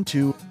Season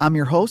 2. I'm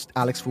your host,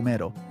 Alex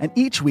Fumero, and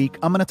each week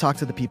I'm going to talk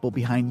to the people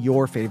behind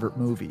your favorite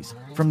movies.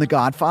 From The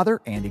Godfather,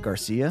 Andy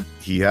Garcia.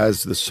 He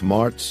has the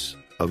smarts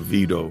of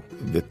Vito,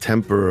 the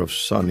temper of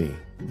Sonny,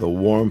 the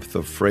warmth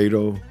of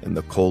Fredo, and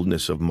the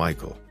coldness of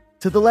Michael.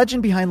 To the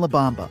legend behind La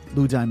Bamba,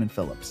 Lou Diamond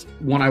Phillips.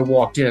 When I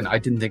walked in, I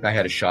didn't think I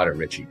had a shot at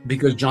Richie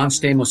because John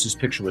Stamos'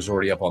 picture was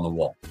already up on the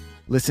wall.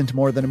 Listen to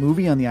More Than a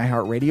Movie on the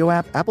iHeartRadio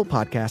app, Apple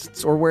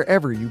Podcasts, or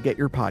wherever you get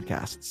your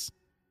podcasts.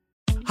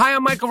 Hi,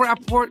 I'm Michael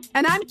Rappaport.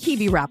 And I'm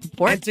Kibi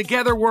Rappaport. And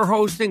together we're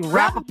hosting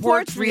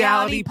Rappaport's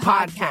Reality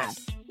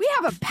Podcast. We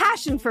have a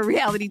passion for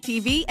reality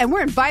TV, and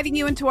we're inviting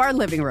you into our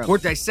living room. We're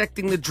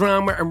dissecting the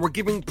drama, and we're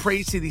giving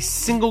praise to the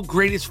single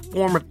greatest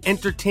form of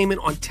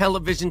entertainment on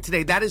television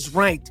today. That is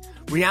right.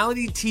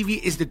 Reality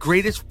TV is the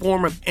greatest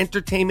form of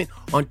entertainment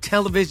on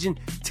television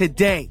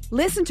today.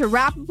 Listen to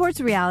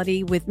Rappaport's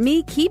Reality with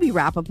me, Kibi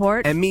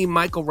Rappaport. And me,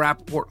 Michael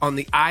Rappaport, on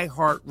the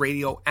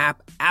iHeartRadio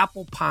app,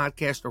 Apple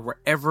Podcast, or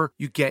wherever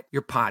you get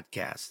your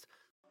podcast.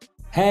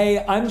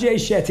 Hey, I'm Jay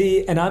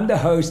Shetty, and I'm the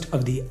host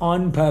of the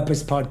On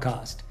Purpose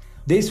podcast.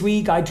 This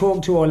week, I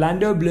talked to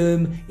Orlando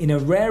Bloom in a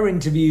rare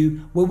interview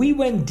where we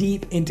went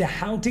deep into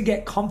how to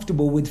get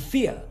comfortable with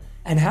fear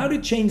and how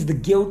to change the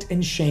guilt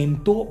and shame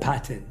thought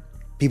pattern.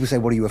 People say,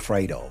 what are you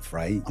afraid of,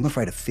 right? I'm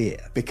afraid of fear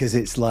because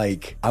it's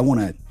like I want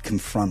to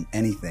confront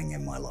anything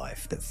in my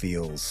life that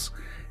feels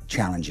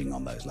challenging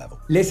on those levels.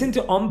 Listen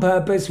to On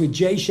Purpose with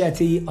Jay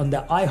Shetty on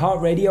the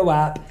iHeartRadio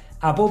app,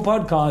 Apple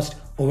Podcast,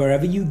 or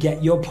wherever you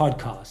get your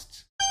podcast.